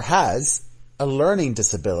or has a learning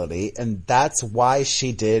disability, and that's why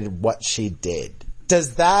she did what she did.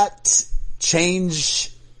 Does that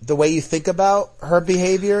change the way you think about her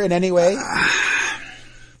behavior in any way?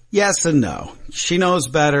 Yes and no. She knows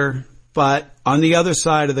better, but on the other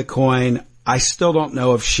side of the coin, I still don't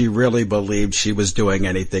know if she really believed she was doing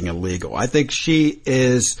anything illegal. I think she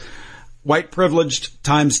is white privileged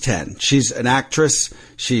times 10. She's an actress.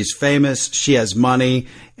 She's famous. She has money.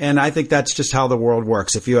 And I think that's just how the world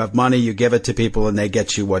works. If you have money, you give it to people and they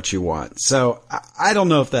get you what you want. So I don't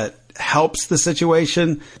know if that helps the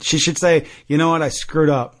situation. She should say, you know what? I screwed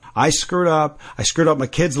up. I screwed up my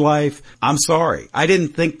kid's life. I'm sorry. I didn't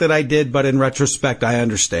think that I did, but in retrospect, I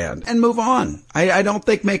understand. And move on. I don't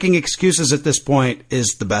think making excuses at this point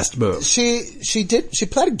is the best move. She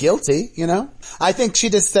pled guilty, you know? I think she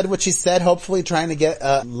just said what she said, hopefully trying to get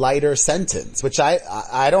a lighter sentence, which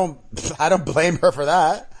I don't blame her for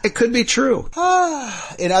that. It could be true.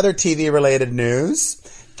 In other TV related news,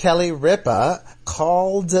 Kelly Ripa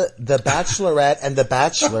called The Bachelorette and The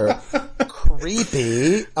Bachelor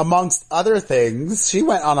creepy, amongst other things. She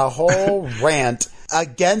went on a whole rant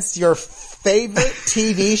against your favorite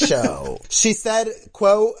TV show. She said,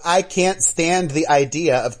 quote, "I can't stand the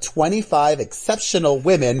idea of 25 exceptional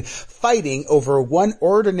women fighting over one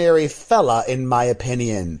ordinary fella, in my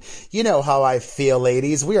opinion. You know how I feel,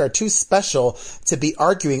 ladies. We are too special to be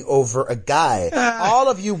arguing over a guy. All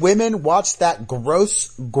of you women watch that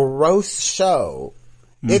gross show.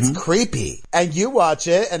 It's creepy. And you watch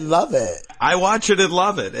it and love it." I watch it and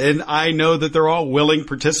love it. And I know that they're all willing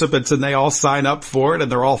participants and they all sign up for it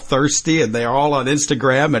and they're all thirsty and they're all on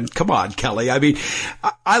Instagram. And come on, Kelly. I mean,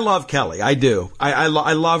 I love Kelly. I do. I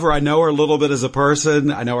love her. I know her a little bit as a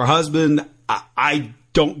person. I know her husband. I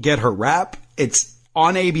don't get her rap. It's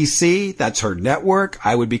on ABC. That's her network.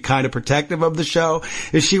 I would be kind of protective of the show.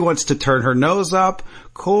 If she wants to turn her nose up,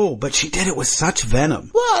 cool. But she did it with such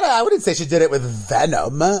venom. Well, I wouldn't say she did it with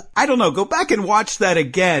venom. I don't know. Go back and watch that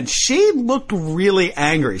again. She looked really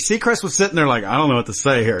angry. Seacrest was sitting there like, I don't know what to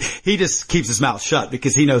say here. He just keeps his mouth shut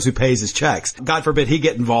because he knows who pays his checks. God forbid he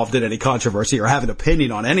get involved in any controversy or have an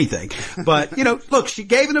opinion on anything. But, you know, look, she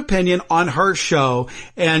gave an opinion on her show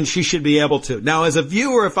and she should be able to. Now, as a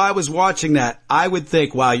viewer, if I was watching that, I would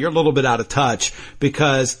think, wow, you're a little bit out of touch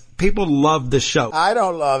because people love the show. I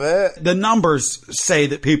don't love it. The numbers say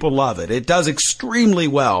that people love it. It does extremely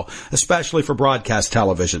well, especially for broadcast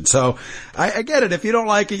television. So I get it. If you don't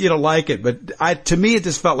like it, you don't like it. But to me, it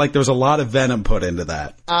just felt like there was a lot of venom put into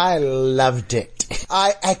that. I loved it.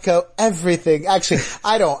 I echo everything. Actually,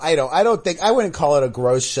 I wouldn't call it a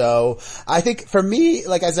gross show. I think for me,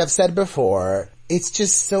 like as I've said before, it's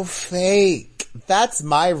just so fake. That's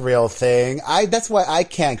my real thing. That's why I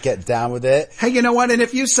can't get down with it. Hey, you know what? And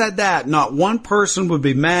if you said that, not one person would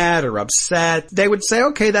be mad or upset. They would say,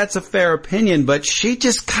 okay, that's a fair opinion, but she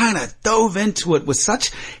just kind of dove into it with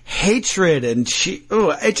such hatred, and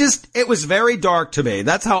it was very dark to me.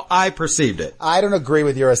 That's how I perceived it. I don't agree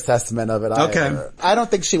with your assessment of it either. Okay. I don't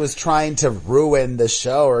think she was trying to ruin the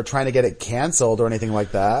show or trying to get it canceled or anything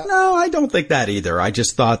like that. No, I don't think that either. I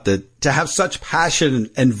just thought that to have such passion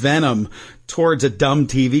and venom towards a dumb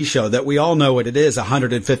TV show that we all know what it is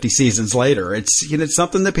 150 seasons later. It's, it's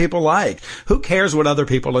something that people like. Who cares what other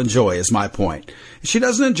people enjoy is my point. If she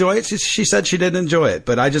doesn't enjoy it, she said she didn't enjoy it,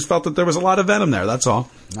 but I just felt that there was a lot of venom there. That's all.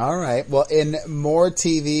 All right. Well, in more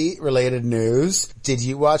TV related news, did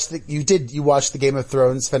you watch the Game of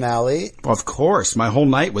Thrones finale? Well, of course. My whole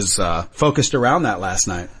night was focused around that last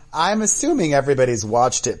night. I'm assuming everybody's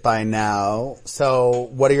watched it by now. So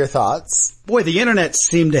what are your thoughts? Boy, the internet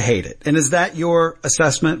seemed to hate it. And is that your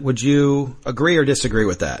assessment? Would you agree or disagree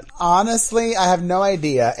with that? Honestly, I have no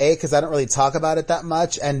idea. A, because I don't really talk about it that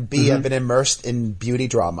much. And B, I've been immersed in beauty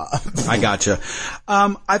drama. I gotcha.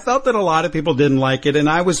 I felt that a lot of people didn't like it. And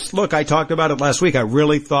I talked about it last week. I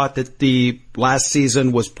really thought that the last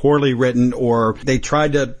season was poorly written, or they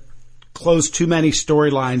tried to close too many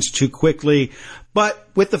storylines too quickly. But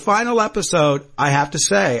with the final episode, I have to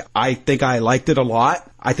say, I think I liked it a lot.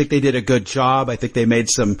 I think they did a good job. I think they made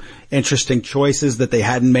some interesting choices that they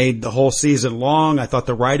hadn't made the whole season long. I thought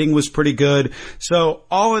the writing was pretty good. So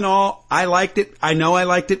all in all, I liked it. I know I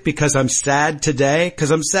liked it because I'm sad today,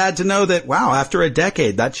 because I'm sad to know that, wow, after a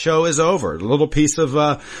decade, that show is over. A little piece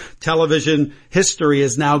of television history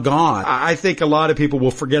is now gone. I think a lot of people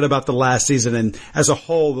will forget about the last season, and as a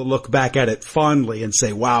whole, they'll look back at it fondly and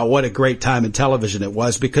say, wow, what a great time in television it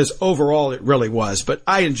was, because overall it really was. But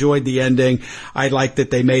I enjoyed the ending. I liked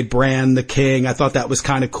that they made Bran the king. I thought that was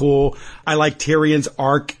kind of cool. I like Tyrion's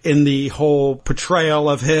arc in the whole portrayal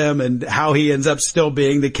of him and how he ends up still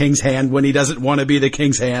being the king's hand when he doesn't want to be the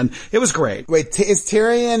king's hand. It was great. Wait, is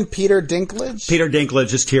Tyrion Peter Dinklage? Peter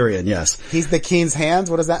Dinklage is Tyrion, yes. He's the king's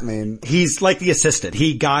hands? What does that mean? He's like the assistant.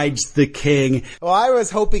 He guides the king. Well, I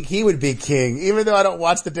was hoping he would be king, even though I don't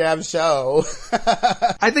watch the damn show.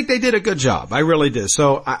 I think they did a good job. I really do.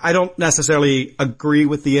 So I don't necessarily agree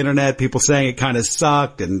with the internet, people saying it kind of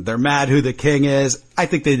sucked and they're mad who the king is. I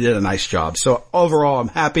think they did a nice job. So overall, I'm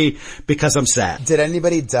happy because I'm sad. Did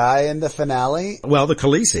anybody die in the finale? Well, the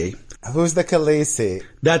Khaleesi. Who's the Khaleesi?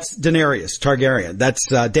 That's Daenerys Targaryen. That's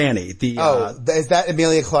Dany. Is that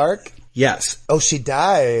Emilia Clarke? Yes. Oh, she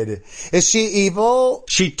died. Is she evil?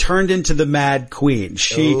 She turned into the Mad Queen.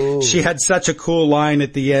 She had such a cool line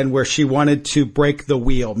at the end where she wanted to break the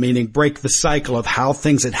wheel, meaning break the cycle of how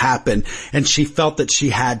things had happened. And she felt that she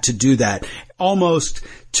had to do that. Almost,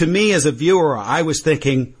 to me as a viewer, I was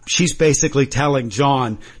thinking she's basically telling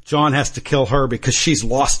Jon has to kill her because she's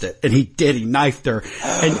lost it. And he did. He knifed her.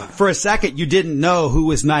 And for a second, you didn't know who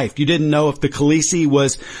was knifed. You didn't know if the Khaleesi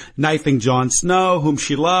was knifing Jon Snow, whom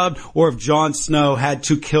she loved, or if Jon Snow had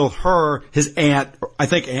to kill her, his aunt, I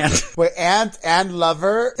think aunt. Wait, aunt and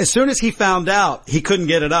lover? As soon as he found out, he couldn't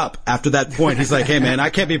get it up after that point. He's like, hey man, I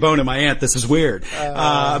can't be boning my aunt. This is weird.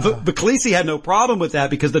 But Khaleesi had no problem with that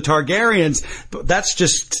because the Targaryens, that's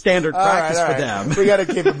just standard practice for them. We gotta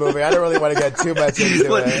keep it moving. I don't really want to get too much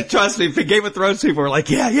into it. Trust me, Game of Thrones people were like,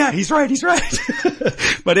 yeah, he's right.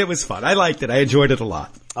 But it was fun. I liked it. I enjoyed it a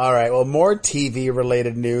lot. All right. Well, more TV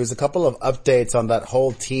related news. A couple of updates on that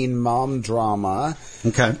whole teen mom drama.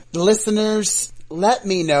 Okay. Listeners, let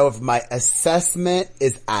me know if my assessment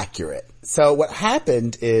is accurate. So what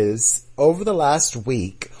happened is over the last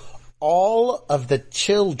week, all of the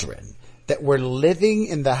children that were living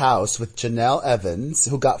in the house with Janelle Evans,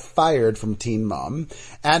 who got fired from Teen Mom,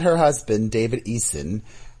 and her husband, David Eason,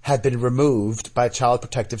 had been removed by Child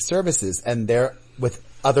Protective Services, and they're with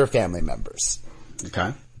other family members.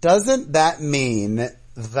 Okay. Doesn't that mean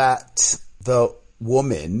that the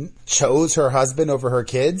woman chose her husband over her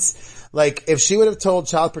kids? Like, if she would have told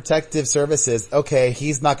Child Protective Services, okay,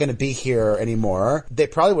 he's not going to be here anymore, they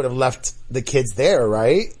probably would have left the kids there,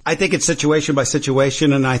 right? I think it's situation by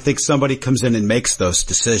situation, and I think somebody comes in and makes those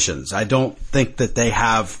decisions. I don't think that they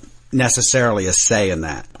have necessarily a say in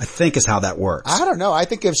that, I think is how that works. I don't know. I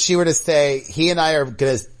think if she were to say, he and I are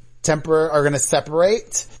going to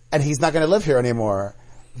separate, and he's not going to live here anymore,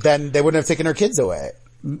 then they wouldn't have taken her kids away.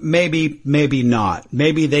 Maybe not.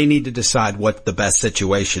 Maybe they need to decide what the best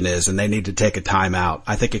situation is, and they need to take a time out.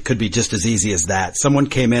 I think it could be just as easy as that. Someone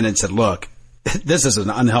came in and said, look, this is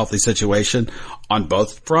an unhealthy situation on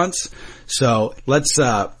both fronts. So let's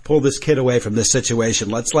pull this kid away from this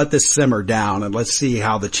situation. Let's let this simmer down, and let's see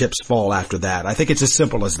how the chips fall after that. I think it's as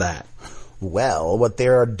simple as that. Well, what they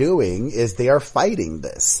are doing is they are fighting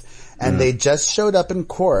this. And they just showed up in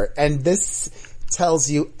court. And this tells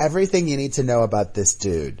you everything you need to know about this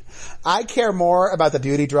dude. I care more about the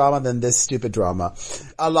beauty drama than this stupid drama.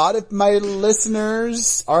 A lot of my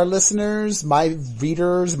listeners, our listeners, my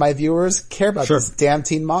readers, my viewers care about this damn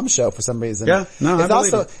Teen Mom show for some reason. Yeah, no, I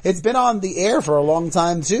believe it. It's been on the air for a long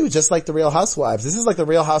time too, just like the Real Housewives. This is like the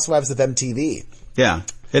Real Housewives of MTV. Yeah,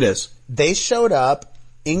 it is. They showed up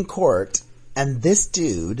in court, and this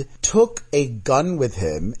dude took a gun with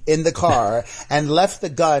him in the car and left the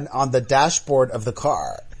gun on the dashboard of the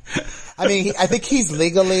car. I mean, I think he's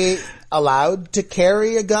legally allowed to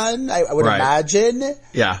carry a gun, I would imagine.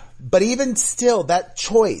 Yeah. But even still, that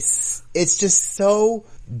choice, it's just so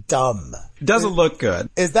dumb. Doesn't look good.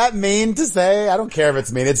 Is that mean to say? I don't care if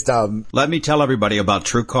it's mean. It's dumb. Let me tell everybody about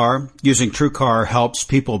TrueCar. Using TrueCar helps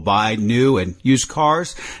people buy new and used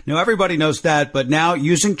cars. Now, everybody knows that, but now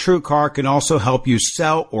using TrueCar can also help you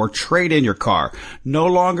sell or trade in your car. No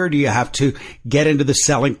longer do you have to get into the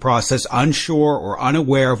selling process unsure or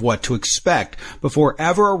unaware of what to expect. Before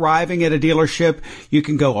ever arriving at a dealership, you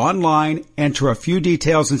can go online, enter a few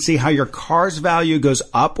details, and see how your car's value goes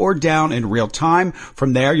up or down in real time.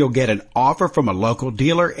 From there, you'll get an offer from a local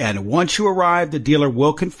dealer, and once you arrive, the dealer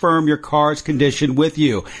will confirm your car's condition with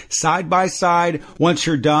you. Side by side, once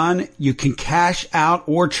you're done, you can cash out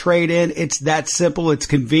or trade in. It's that simple. It's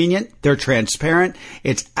convenient. They're transparent.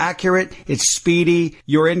 It's accurate. It's speedy.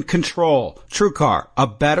 You're in control. TrueCar, a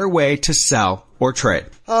better way to sell or trade.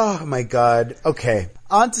 Oh my God. Okay.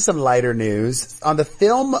 On to some lighter news. On the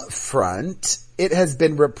film front, it has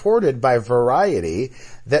been reported by Variety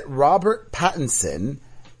that Robert Pattinson,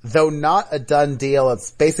 though not a done deal, it's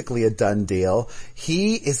basically a done deal,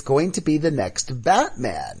 he is going to be the next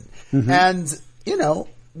Batman. Mm-hmm. And, you know,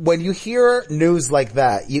 when you hear news like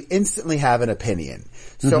that, you instantly have an opinion.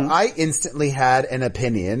 So I instantly had an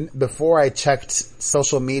opinion before I checked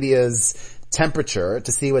social media's temperature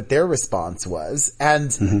to see what their response was.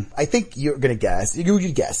 And I think you're going to guess.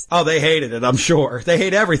 You guess. Oh, they hated it, I'm sure. They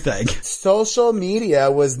hate everything. Social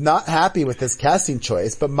media was not happy with this casting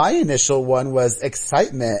choice, but my initial one was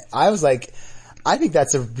excitement. I was like, I think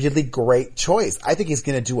that's a really great choice. I think he's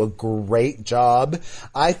going to do a great job.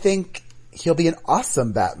 I think he'll be an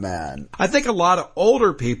awesome Batman. I think a lot of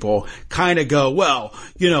older people kind of go, well,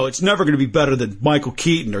 you know, it's never going to be better than Michael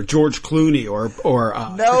Keaton or George Clooney or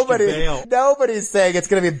Christian Bale. Nobody's saying it's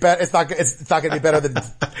going to be better. It's not going to be better than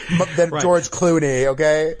George Clooney.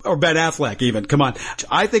 Okay. Or Ben Affleck even. Come on.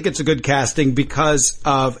 I think it's a good casting because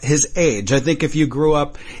of his age. I think if you grew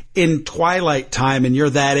up in Twilight time and you're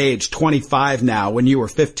that age, 25 now, when you were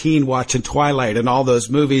 15 watching Twilight and all those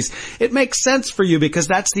movies, it makes sense for you because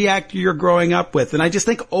that's the actor you're growing up with. And I just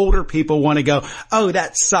think older people want to go, oh,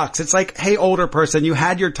 that sucks. It's like, hey, older person, you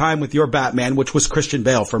had your time with your Batman, which was Christian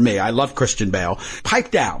Bale for me. I love Christian Bale.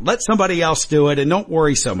 Pipe down. Let somebody else do it and don't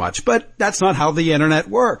worry so much. But that's not how the internet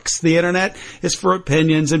works. The internet is for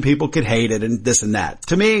opinions and people could hate it and this and that.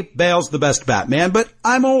 To me, Bale's the best Batman, but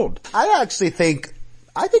I'm old. I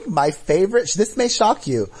think my favorite, this may shock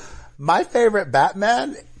you, my favorite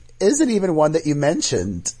Batman isn't even one that you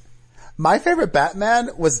mentioned. My favorite Batman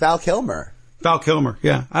was Val Kilmer. Val Kilmer,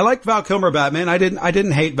 yeah. I liked Val Kilmer Batman. I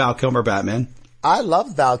didn't hate Val Kilmer Batman. I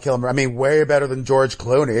love Val Kilmer. I mean, way better than George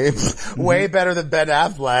Clooney. Way better than Ben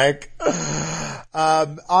Affleck.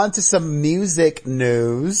 On to some music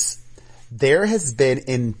news. There has been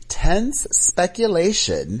intense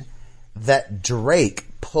speculation that Drake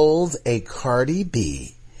pulled a Cardi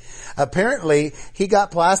B. Apparently, he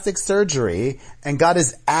got plastic surgery and got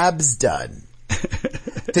his abs done.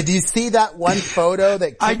 Did you see that one photo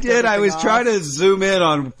that I did. I was trying to zoom in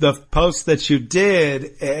on the post that you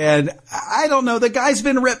did, and I don't know. The guy's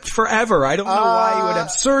been ripped forever. I don't know why he would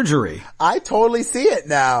have surgery. I totally see it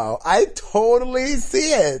now. I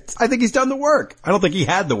think he's done the work. I don't think he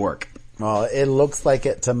had the work. Well, it looks like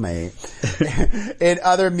it to me. In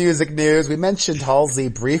other music news, we mentioned Halsey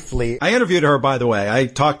briefly. I interviewed her, by the way. I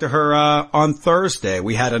talked to her on Thursday.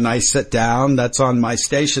 We had a nice sit down. That's on my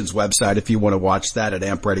station's website if you want to watch that at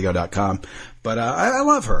ampradio.com. But I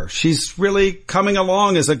love her. She's really coming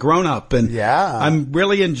along as a grown-up, and I'm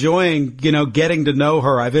really enjoying, getting to know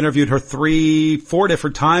her. I've interviewed her 3-4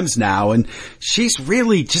 different times now, and she's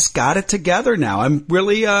really just got it together now. I'm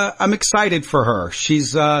really I'm excited for her.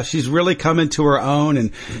 She's really come into her own,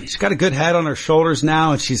 and she's got a good head on her shoulders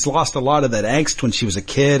now, and she's lost a lot of that angst when she was a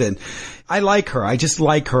kid, and I like her. I just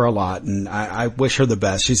like her a lot, and I wish her the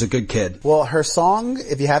best. She's a good kid. Well, her song,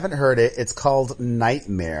 if you haven't heard it, it's called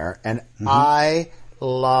Nightmare, and I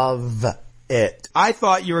love it. I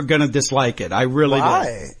thought you were going to dislike it. I really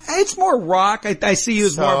did. It's more rock. I see you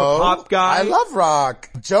as more of a pop guy. I love rock.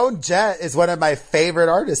 Joan Jett is one of my favorite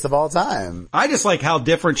artists of all time. I just like how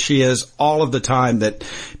different she is all of the time, that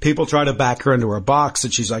people try to back her into a box,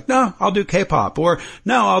 and she's like, no, I'll do K-pop, or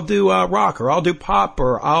no, I'll do rock, or I'll do pop,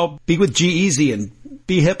 or I'll be with G-Eazy and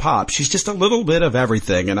be hip-hop. She's just a little bit of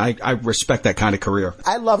everything, and I respect that kind of career.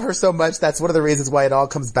 I love her so much. That's one of the reasons why it all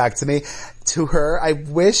comes back to me. To her, I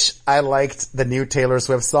wish I liked the new Taylor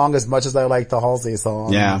Swift song as much as I liked the Halsey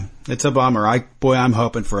song. Yeah, it's a bummer. I'm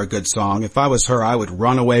hoping for a good song. If I was her, I would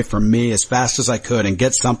run away from me as fast as I could and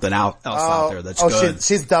get something else out there that's good.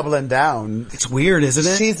 She's doubling down. It's weird,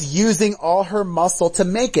 isn't it? She's using all her muscle to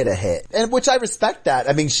make it a hit, and which I respect that.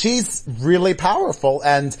 I mean, she's really powerful,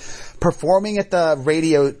 and performing at the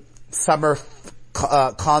radio summer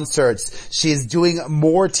concerts. She's doing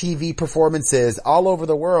more TV performances all over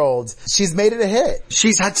the world. She's made it a hit.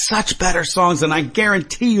 She's had such better songs, and I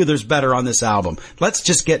guarantee you there's better on this album. Let's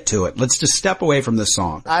just get to it. Let's just step away from this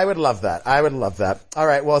song. I would love that. All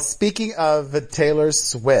right. Well, speaking of Taylor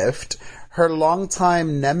Swift, her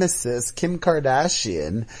longtime nemesis, Kim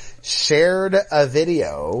Kardashian, shared a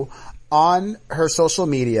video on her social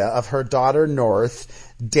media of her daughter, North,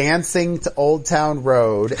 dancing to Old Town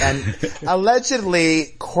Road, and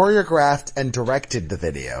allegedly choreographed and directed the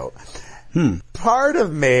video. Part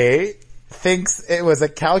of me thinks it was a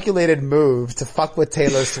calculated move to fuck with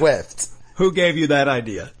Taylor Swift. Who gave you that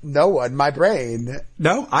idea? No one. My brain.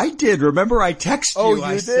 No, I did. Remember, I texted you.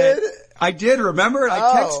 Oh, you did? I did, remember?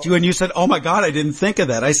 I texted you and you said, oh my God, I didn't think of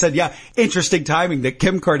that. I said, yeah, interesting timing that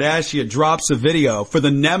Kim Kardashian drops a video for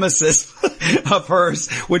the nemesis of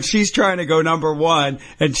hers when she's trying to go number one,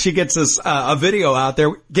 and she gets us a video out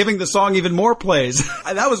there giving the song even more plays.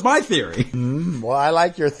 That was my theory. Well, I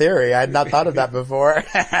like your theory. I had not thought of that before.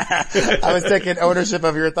 I was taking ownership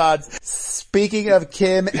of your thoughts. Speaking of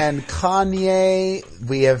Kim and Kanye,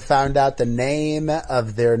 we have found out the name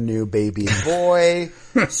of their new baby boy,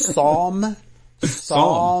 Psalm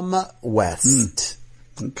West.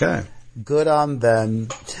 Okay. Good on them.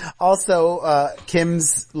 Also,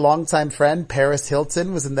 Kim's longtime friend, Paris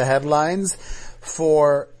Hilton, was in the headlines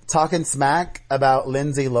for talking smack about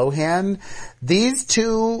Lindsay Lohan. These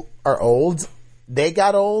two are old. They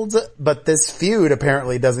got old, but this feud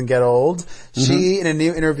apparently doesn't get old. She, in a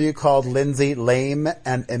new interview, called Lindsay lame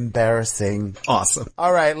and embarrassing. Awesome.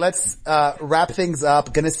 All right, let's wrap things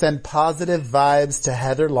up. Gonna send positive vibes to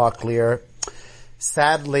Heather Locklear.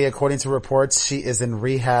 Sadly, according to reports, she is in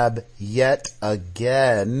rehab yet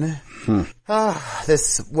again.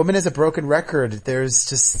 This woman is a broken record. There's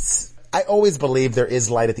just... I always believe there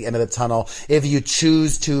is light at the end of the tunnel if you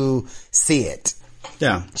choose to see it.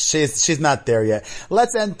 Yeah. She's not there yet.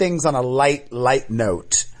 Let's end things on a light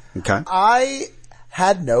note. Okay. I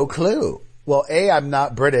had no clue. Well, A, I'm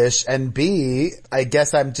not British, and B, I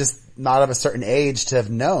guess I'm just not of a certain age to have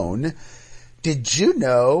known. Did you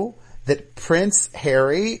know that Prince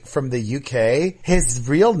Harry from the UK, his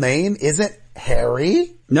real name isn't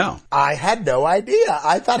Harry? No. I had no idea.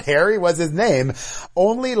 I thought Harry was his name.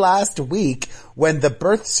 Only last week, when the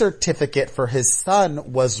birth certificate for his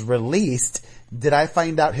son was released, did I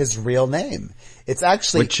find out his real name. It's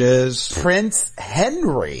actually... Which is? Prince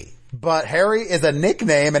Henry. But Harry is a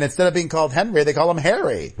nickname, and instead of being called Henry, they call him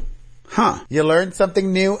Harry. Huh. You learn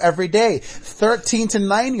something new every day. 13 to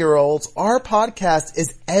 9-year-olds, our podcast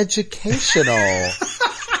is educational.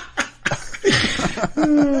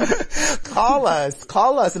 Call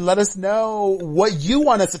us and let us know what you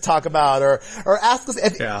want us to talk about, or ask us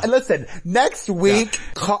if, and listen, next week,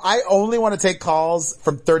 I only want to take calls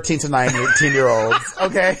from 13 to 19 year olds.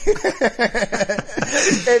 Okay.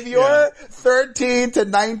 If you're 13 to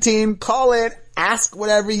 19, call in. Ask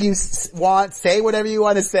whatever you want. Say whatever you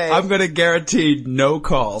want to say. I'm going to guarantee no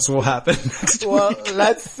calls will happen next week. Well,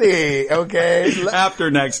 let's see, okay? After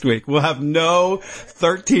next week, we'll have no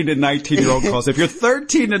 13 to 19-year-old calls. If you're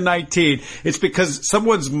 13 to 19, it's because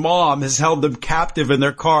someone's mom has held them captive in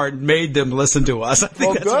their car and made them listen to us. I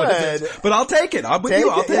think that's what it is. But I'll take it. I'm with you.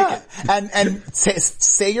 I'll take it. And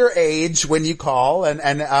say your age when you call,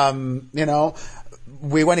 and you know,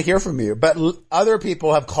 we want to hear from you. But other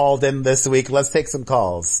people have called in this week. Let's take some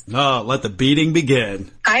calls. No, let the beating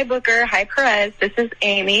begin. Hi, Booker. Hi, Perez. This is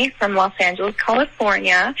Amy from Los Angeles,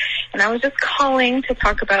 California. And I was just calling to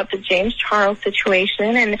talk about the James Charles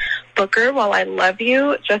situation. And Booker, while I love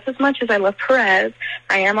you just as much as I love Perez,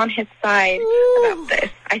 I am on his side about this.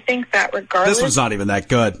 I think that regardless... This one's not even that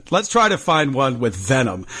good. Let's try to find one with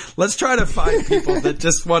venom. Let's try to find people that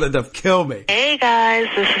just wanted to kill me. Hey, guys.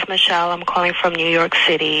 This is Michelle. I'm calling from New York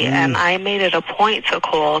City. And I made it a point to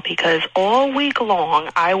call because all week long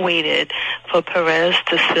I waited for Perez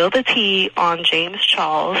to spill the tea on James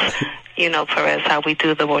Charles. You know, Perez, how we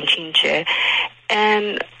do the bonchinche.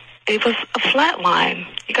 And it was a flat line.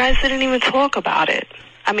 You guys didn't even talk about it.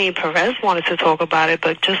 I mean, Perez wanted to talk about it,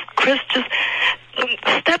 but Chris,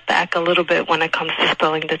 step back a little bit when it comes to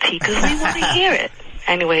spilling the tea, because we want to hear it.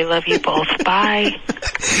 Anyway, love you both. Bye.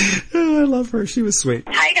 Oh, I love her. She was sweet.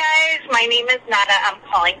 Hi, guys. My name is Nada. I'm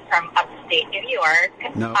calling from upstate New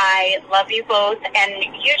York. No. I love you both, and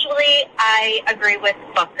usually I agree with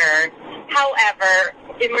Booker. However,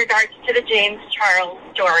 in regards to the James Charles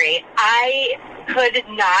story, I could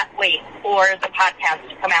not wait for the podcast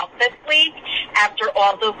to come out this week after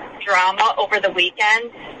all the drama over the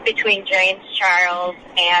weekend between James Charles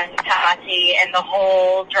and Tati and the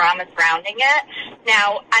whole drama surrounding it.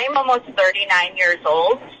 Now, I'm almost 39 years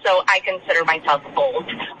old, so I consider myself old.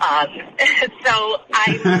 So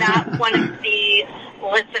I'm not one of the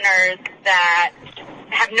listeners that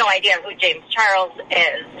have no idea who James Charles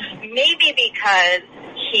is. Maybe because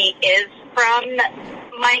he is from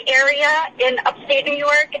my area in upstate New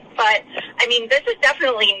York, but I mean, this is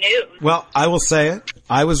definitely news. Well, I will say it.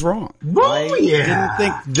 I was wrong. I didn't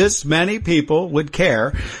think this many people would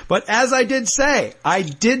care. But as I did say, I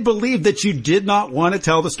did believe that you did not want to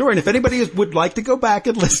tell the story. And if anybody would like to go back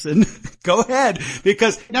and listen, go ahead.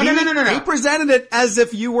 Because he presented it as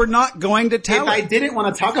if you were not going to tell it. If I didn't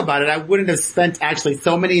want to talk about it, I wouldn't have spent actually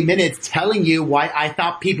so many minutes telling you why I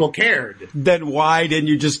thought people cared. Then why didn't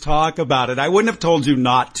you just talk about it? I wouldn't have told you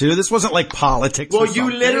not to. This wasn't like politics. Well,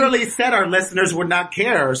 you literally said our listeners would not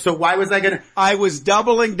care. So why was I going to? I was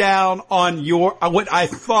doubling down on what I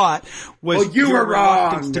thought was you your were wrong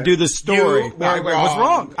reluctance to do the story. I was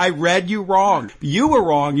wrong. I read you wrong. You were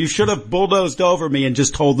wrong. You should have bulldozed over me and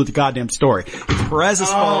just told the goddamn story. It's Perez's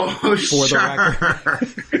fault for the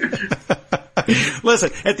record.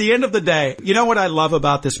 Listen, at the end of the day, you know what I love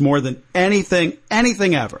about this more than anything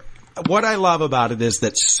ever? What I love about it is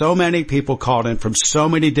that so many people called in from so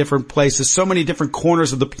many different places, so many different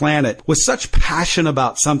corners of the planet with such passion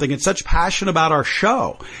about something and such passion about our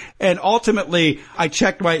show. And ultimately, I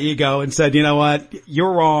checked my ego and said, you know what?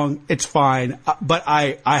 You're wrong. It's fine. But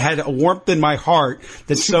I had a warmth in my heart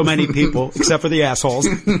that so many people, except for the assholes,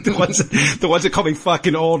 the ones that call me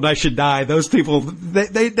fucking old and I should die, those people,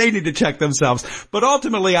 they need to check themselves. But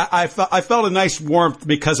ultimately, I felt a nice warmth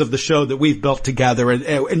because of the show that we've built together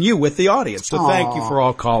and you with the audience. So thank you for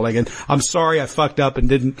all calling. And I'm sorry I fucked up and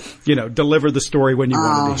didn't, deliver the story when you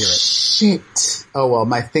wanted to hear it. Shit. Oh, well,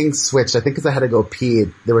 my thing switched. I think because I had to go pee.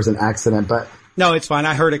 There was an accident, but... No, it's fine.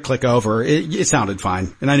 I heard it click over. It sounded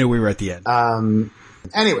fine. And I knew we were at the end.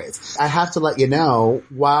 Anyways, I have to let you know,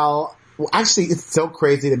 actually, it's so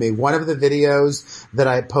crazy to me. One of the videos that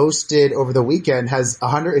I posted over the weekend has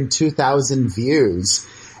 102,000 views.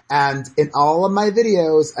 And in all of my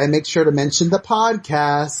videos, I make sure to mention the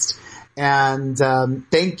podcast. And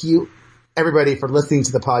thank you, everybody, for listening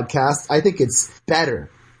to the podcast. I think it's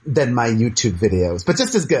better than my YouTube videos, but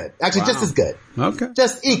just as good. Actually, just as good. Okay.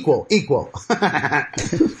 Just equal. Thank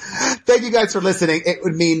you guys for listening. It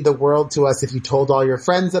would mean the world to us if you told all your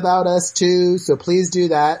friends about us too. So please do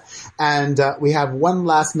that. And we have one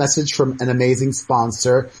last message from an amazing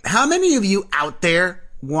sponsor. How many of you out there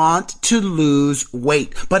want to lose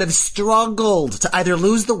weight, but have struggled to either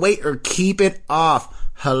lose the weight or keep it off?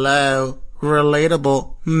 Hello,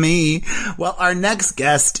 relatable me. Well, our next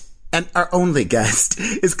guest and our only guest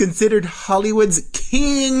is considered Hollywood's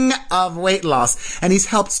king of weight loss, and he's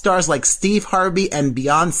helped stars like Steve Harvey and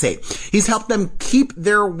Beyonce. He's helped them keep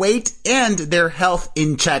their weight and their health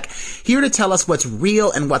in check. Here to tell us what's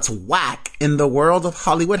real and what's whack in the world of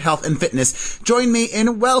Hollywood health and fitness, join me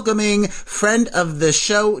in welcoming friend of the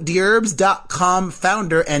show, Dherbs.com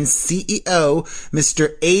founder and CEO,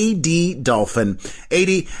 Mr. A.D. Dolphin.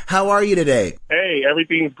 A.D., how are you today? Hey,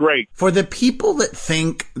 everything's great. For the people that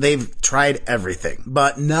think they've tried everything,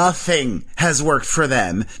 but nothing has worked for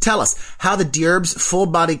them, tell us how the Dherbs Full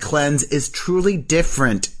Body Cleanse is truly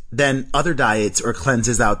different than other diets or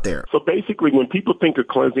cleanses out there? So basically, when people think of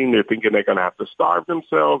cleansing, they're thinking they're going to have to starve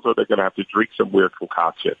themselves or they're going to have to drink some weird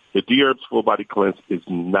concoction. The D-Herbs Full Body Cleanse is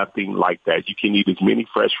nothing like that. You can eat as many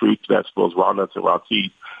fresh fruits, vegetables, raw nuts, and raw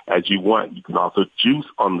seeds as you want. You can also juice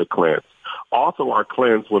on the cleanse. Also, our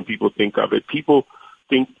cleanse, when people think of it, people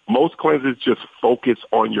think most cleanses just focus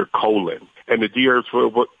on your colon. And the D-Herbs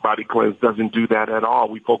Full Body Cleanse doesn't do that at all.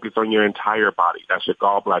 We focus on your entire body. That's your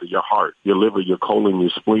gallbladder, your heart, your liver, your colon, your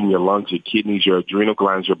spleen, your lungs, your kidneys, your adrenal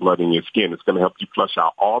glands, your blood, and your skin. It's going to help you flush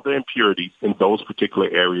out all the impurities in those particular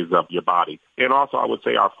areas of your body. And also, I would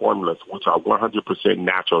say our formulas, which are 100%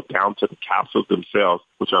 natural, down to the capsules themselves,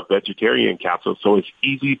 which are vegetarian capsules. So it's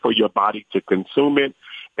easy for your body to consume it.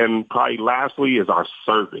 And probably lastly is our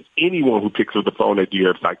service. Anyone who picks up the phone at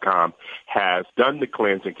DHerbs.com has done the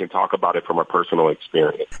cleanse and can talk about it from a personal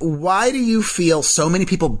experience. Why do you feel so many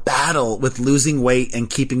people battle with losing weight and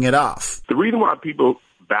keeping it off? The reason why people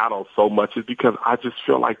battle so much is because I just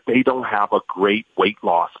feel like they don't have a great weight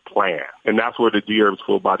loss plan. And that's where the D-Herbs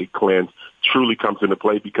Full Body Cleanse truly comes into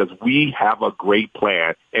play, because we have a great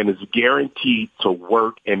plan and it's guaranteed to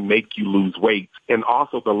work and make you lose weight. And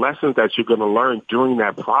also the lessons that you're going to learn during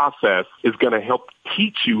that process is going to help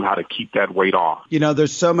teach you how to keep that weight off. You know,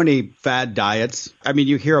 there's so many fad diets. I mean,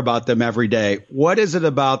 you hear about them every day. What is it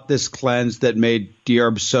about this cleanse that made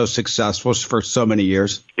D-Herbs so successful for so many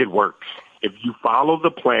years? It works. If you follow the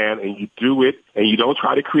plan and you do it and you don't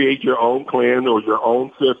try to create your own cleanse or your own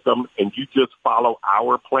system and you just follow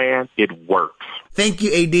our plan, it works. Thank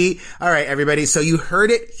you, AD. All right, everybody. So you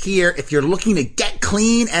heard it here. If you're looking to get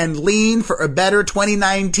clean and lean for a better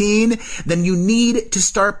 2019, then you need to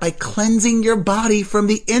start by cleansing your body from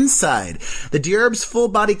the inside. The D-Herbs Full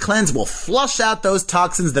Body Cleanse will flush out those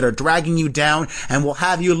toxins that are dragging you down and will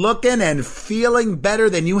have you looking and feeling better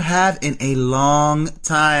than you have in a long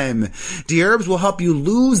time. D-Herbs will help you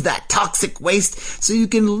lose that toxic waste so you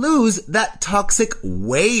can lose that toxic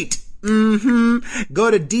weight. Go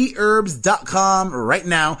to dherbs.com right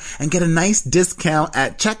now and get a nice discount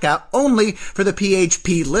at checkout only for the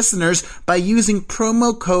PHP listeners by using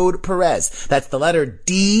promo code Perez. That's the letter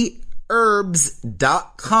D.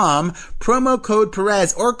 herbs.com, promo code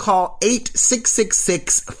Perez, or call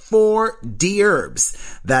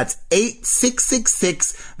 8666-4-DHerbs. That's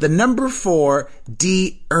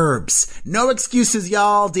 8666-4-DHerbs. No excuses,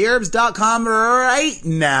 y'all. dherbs.com right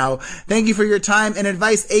now. Thank you for your time and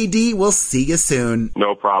advice, AD. We'll see you soon.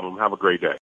 No problem. Have a great day.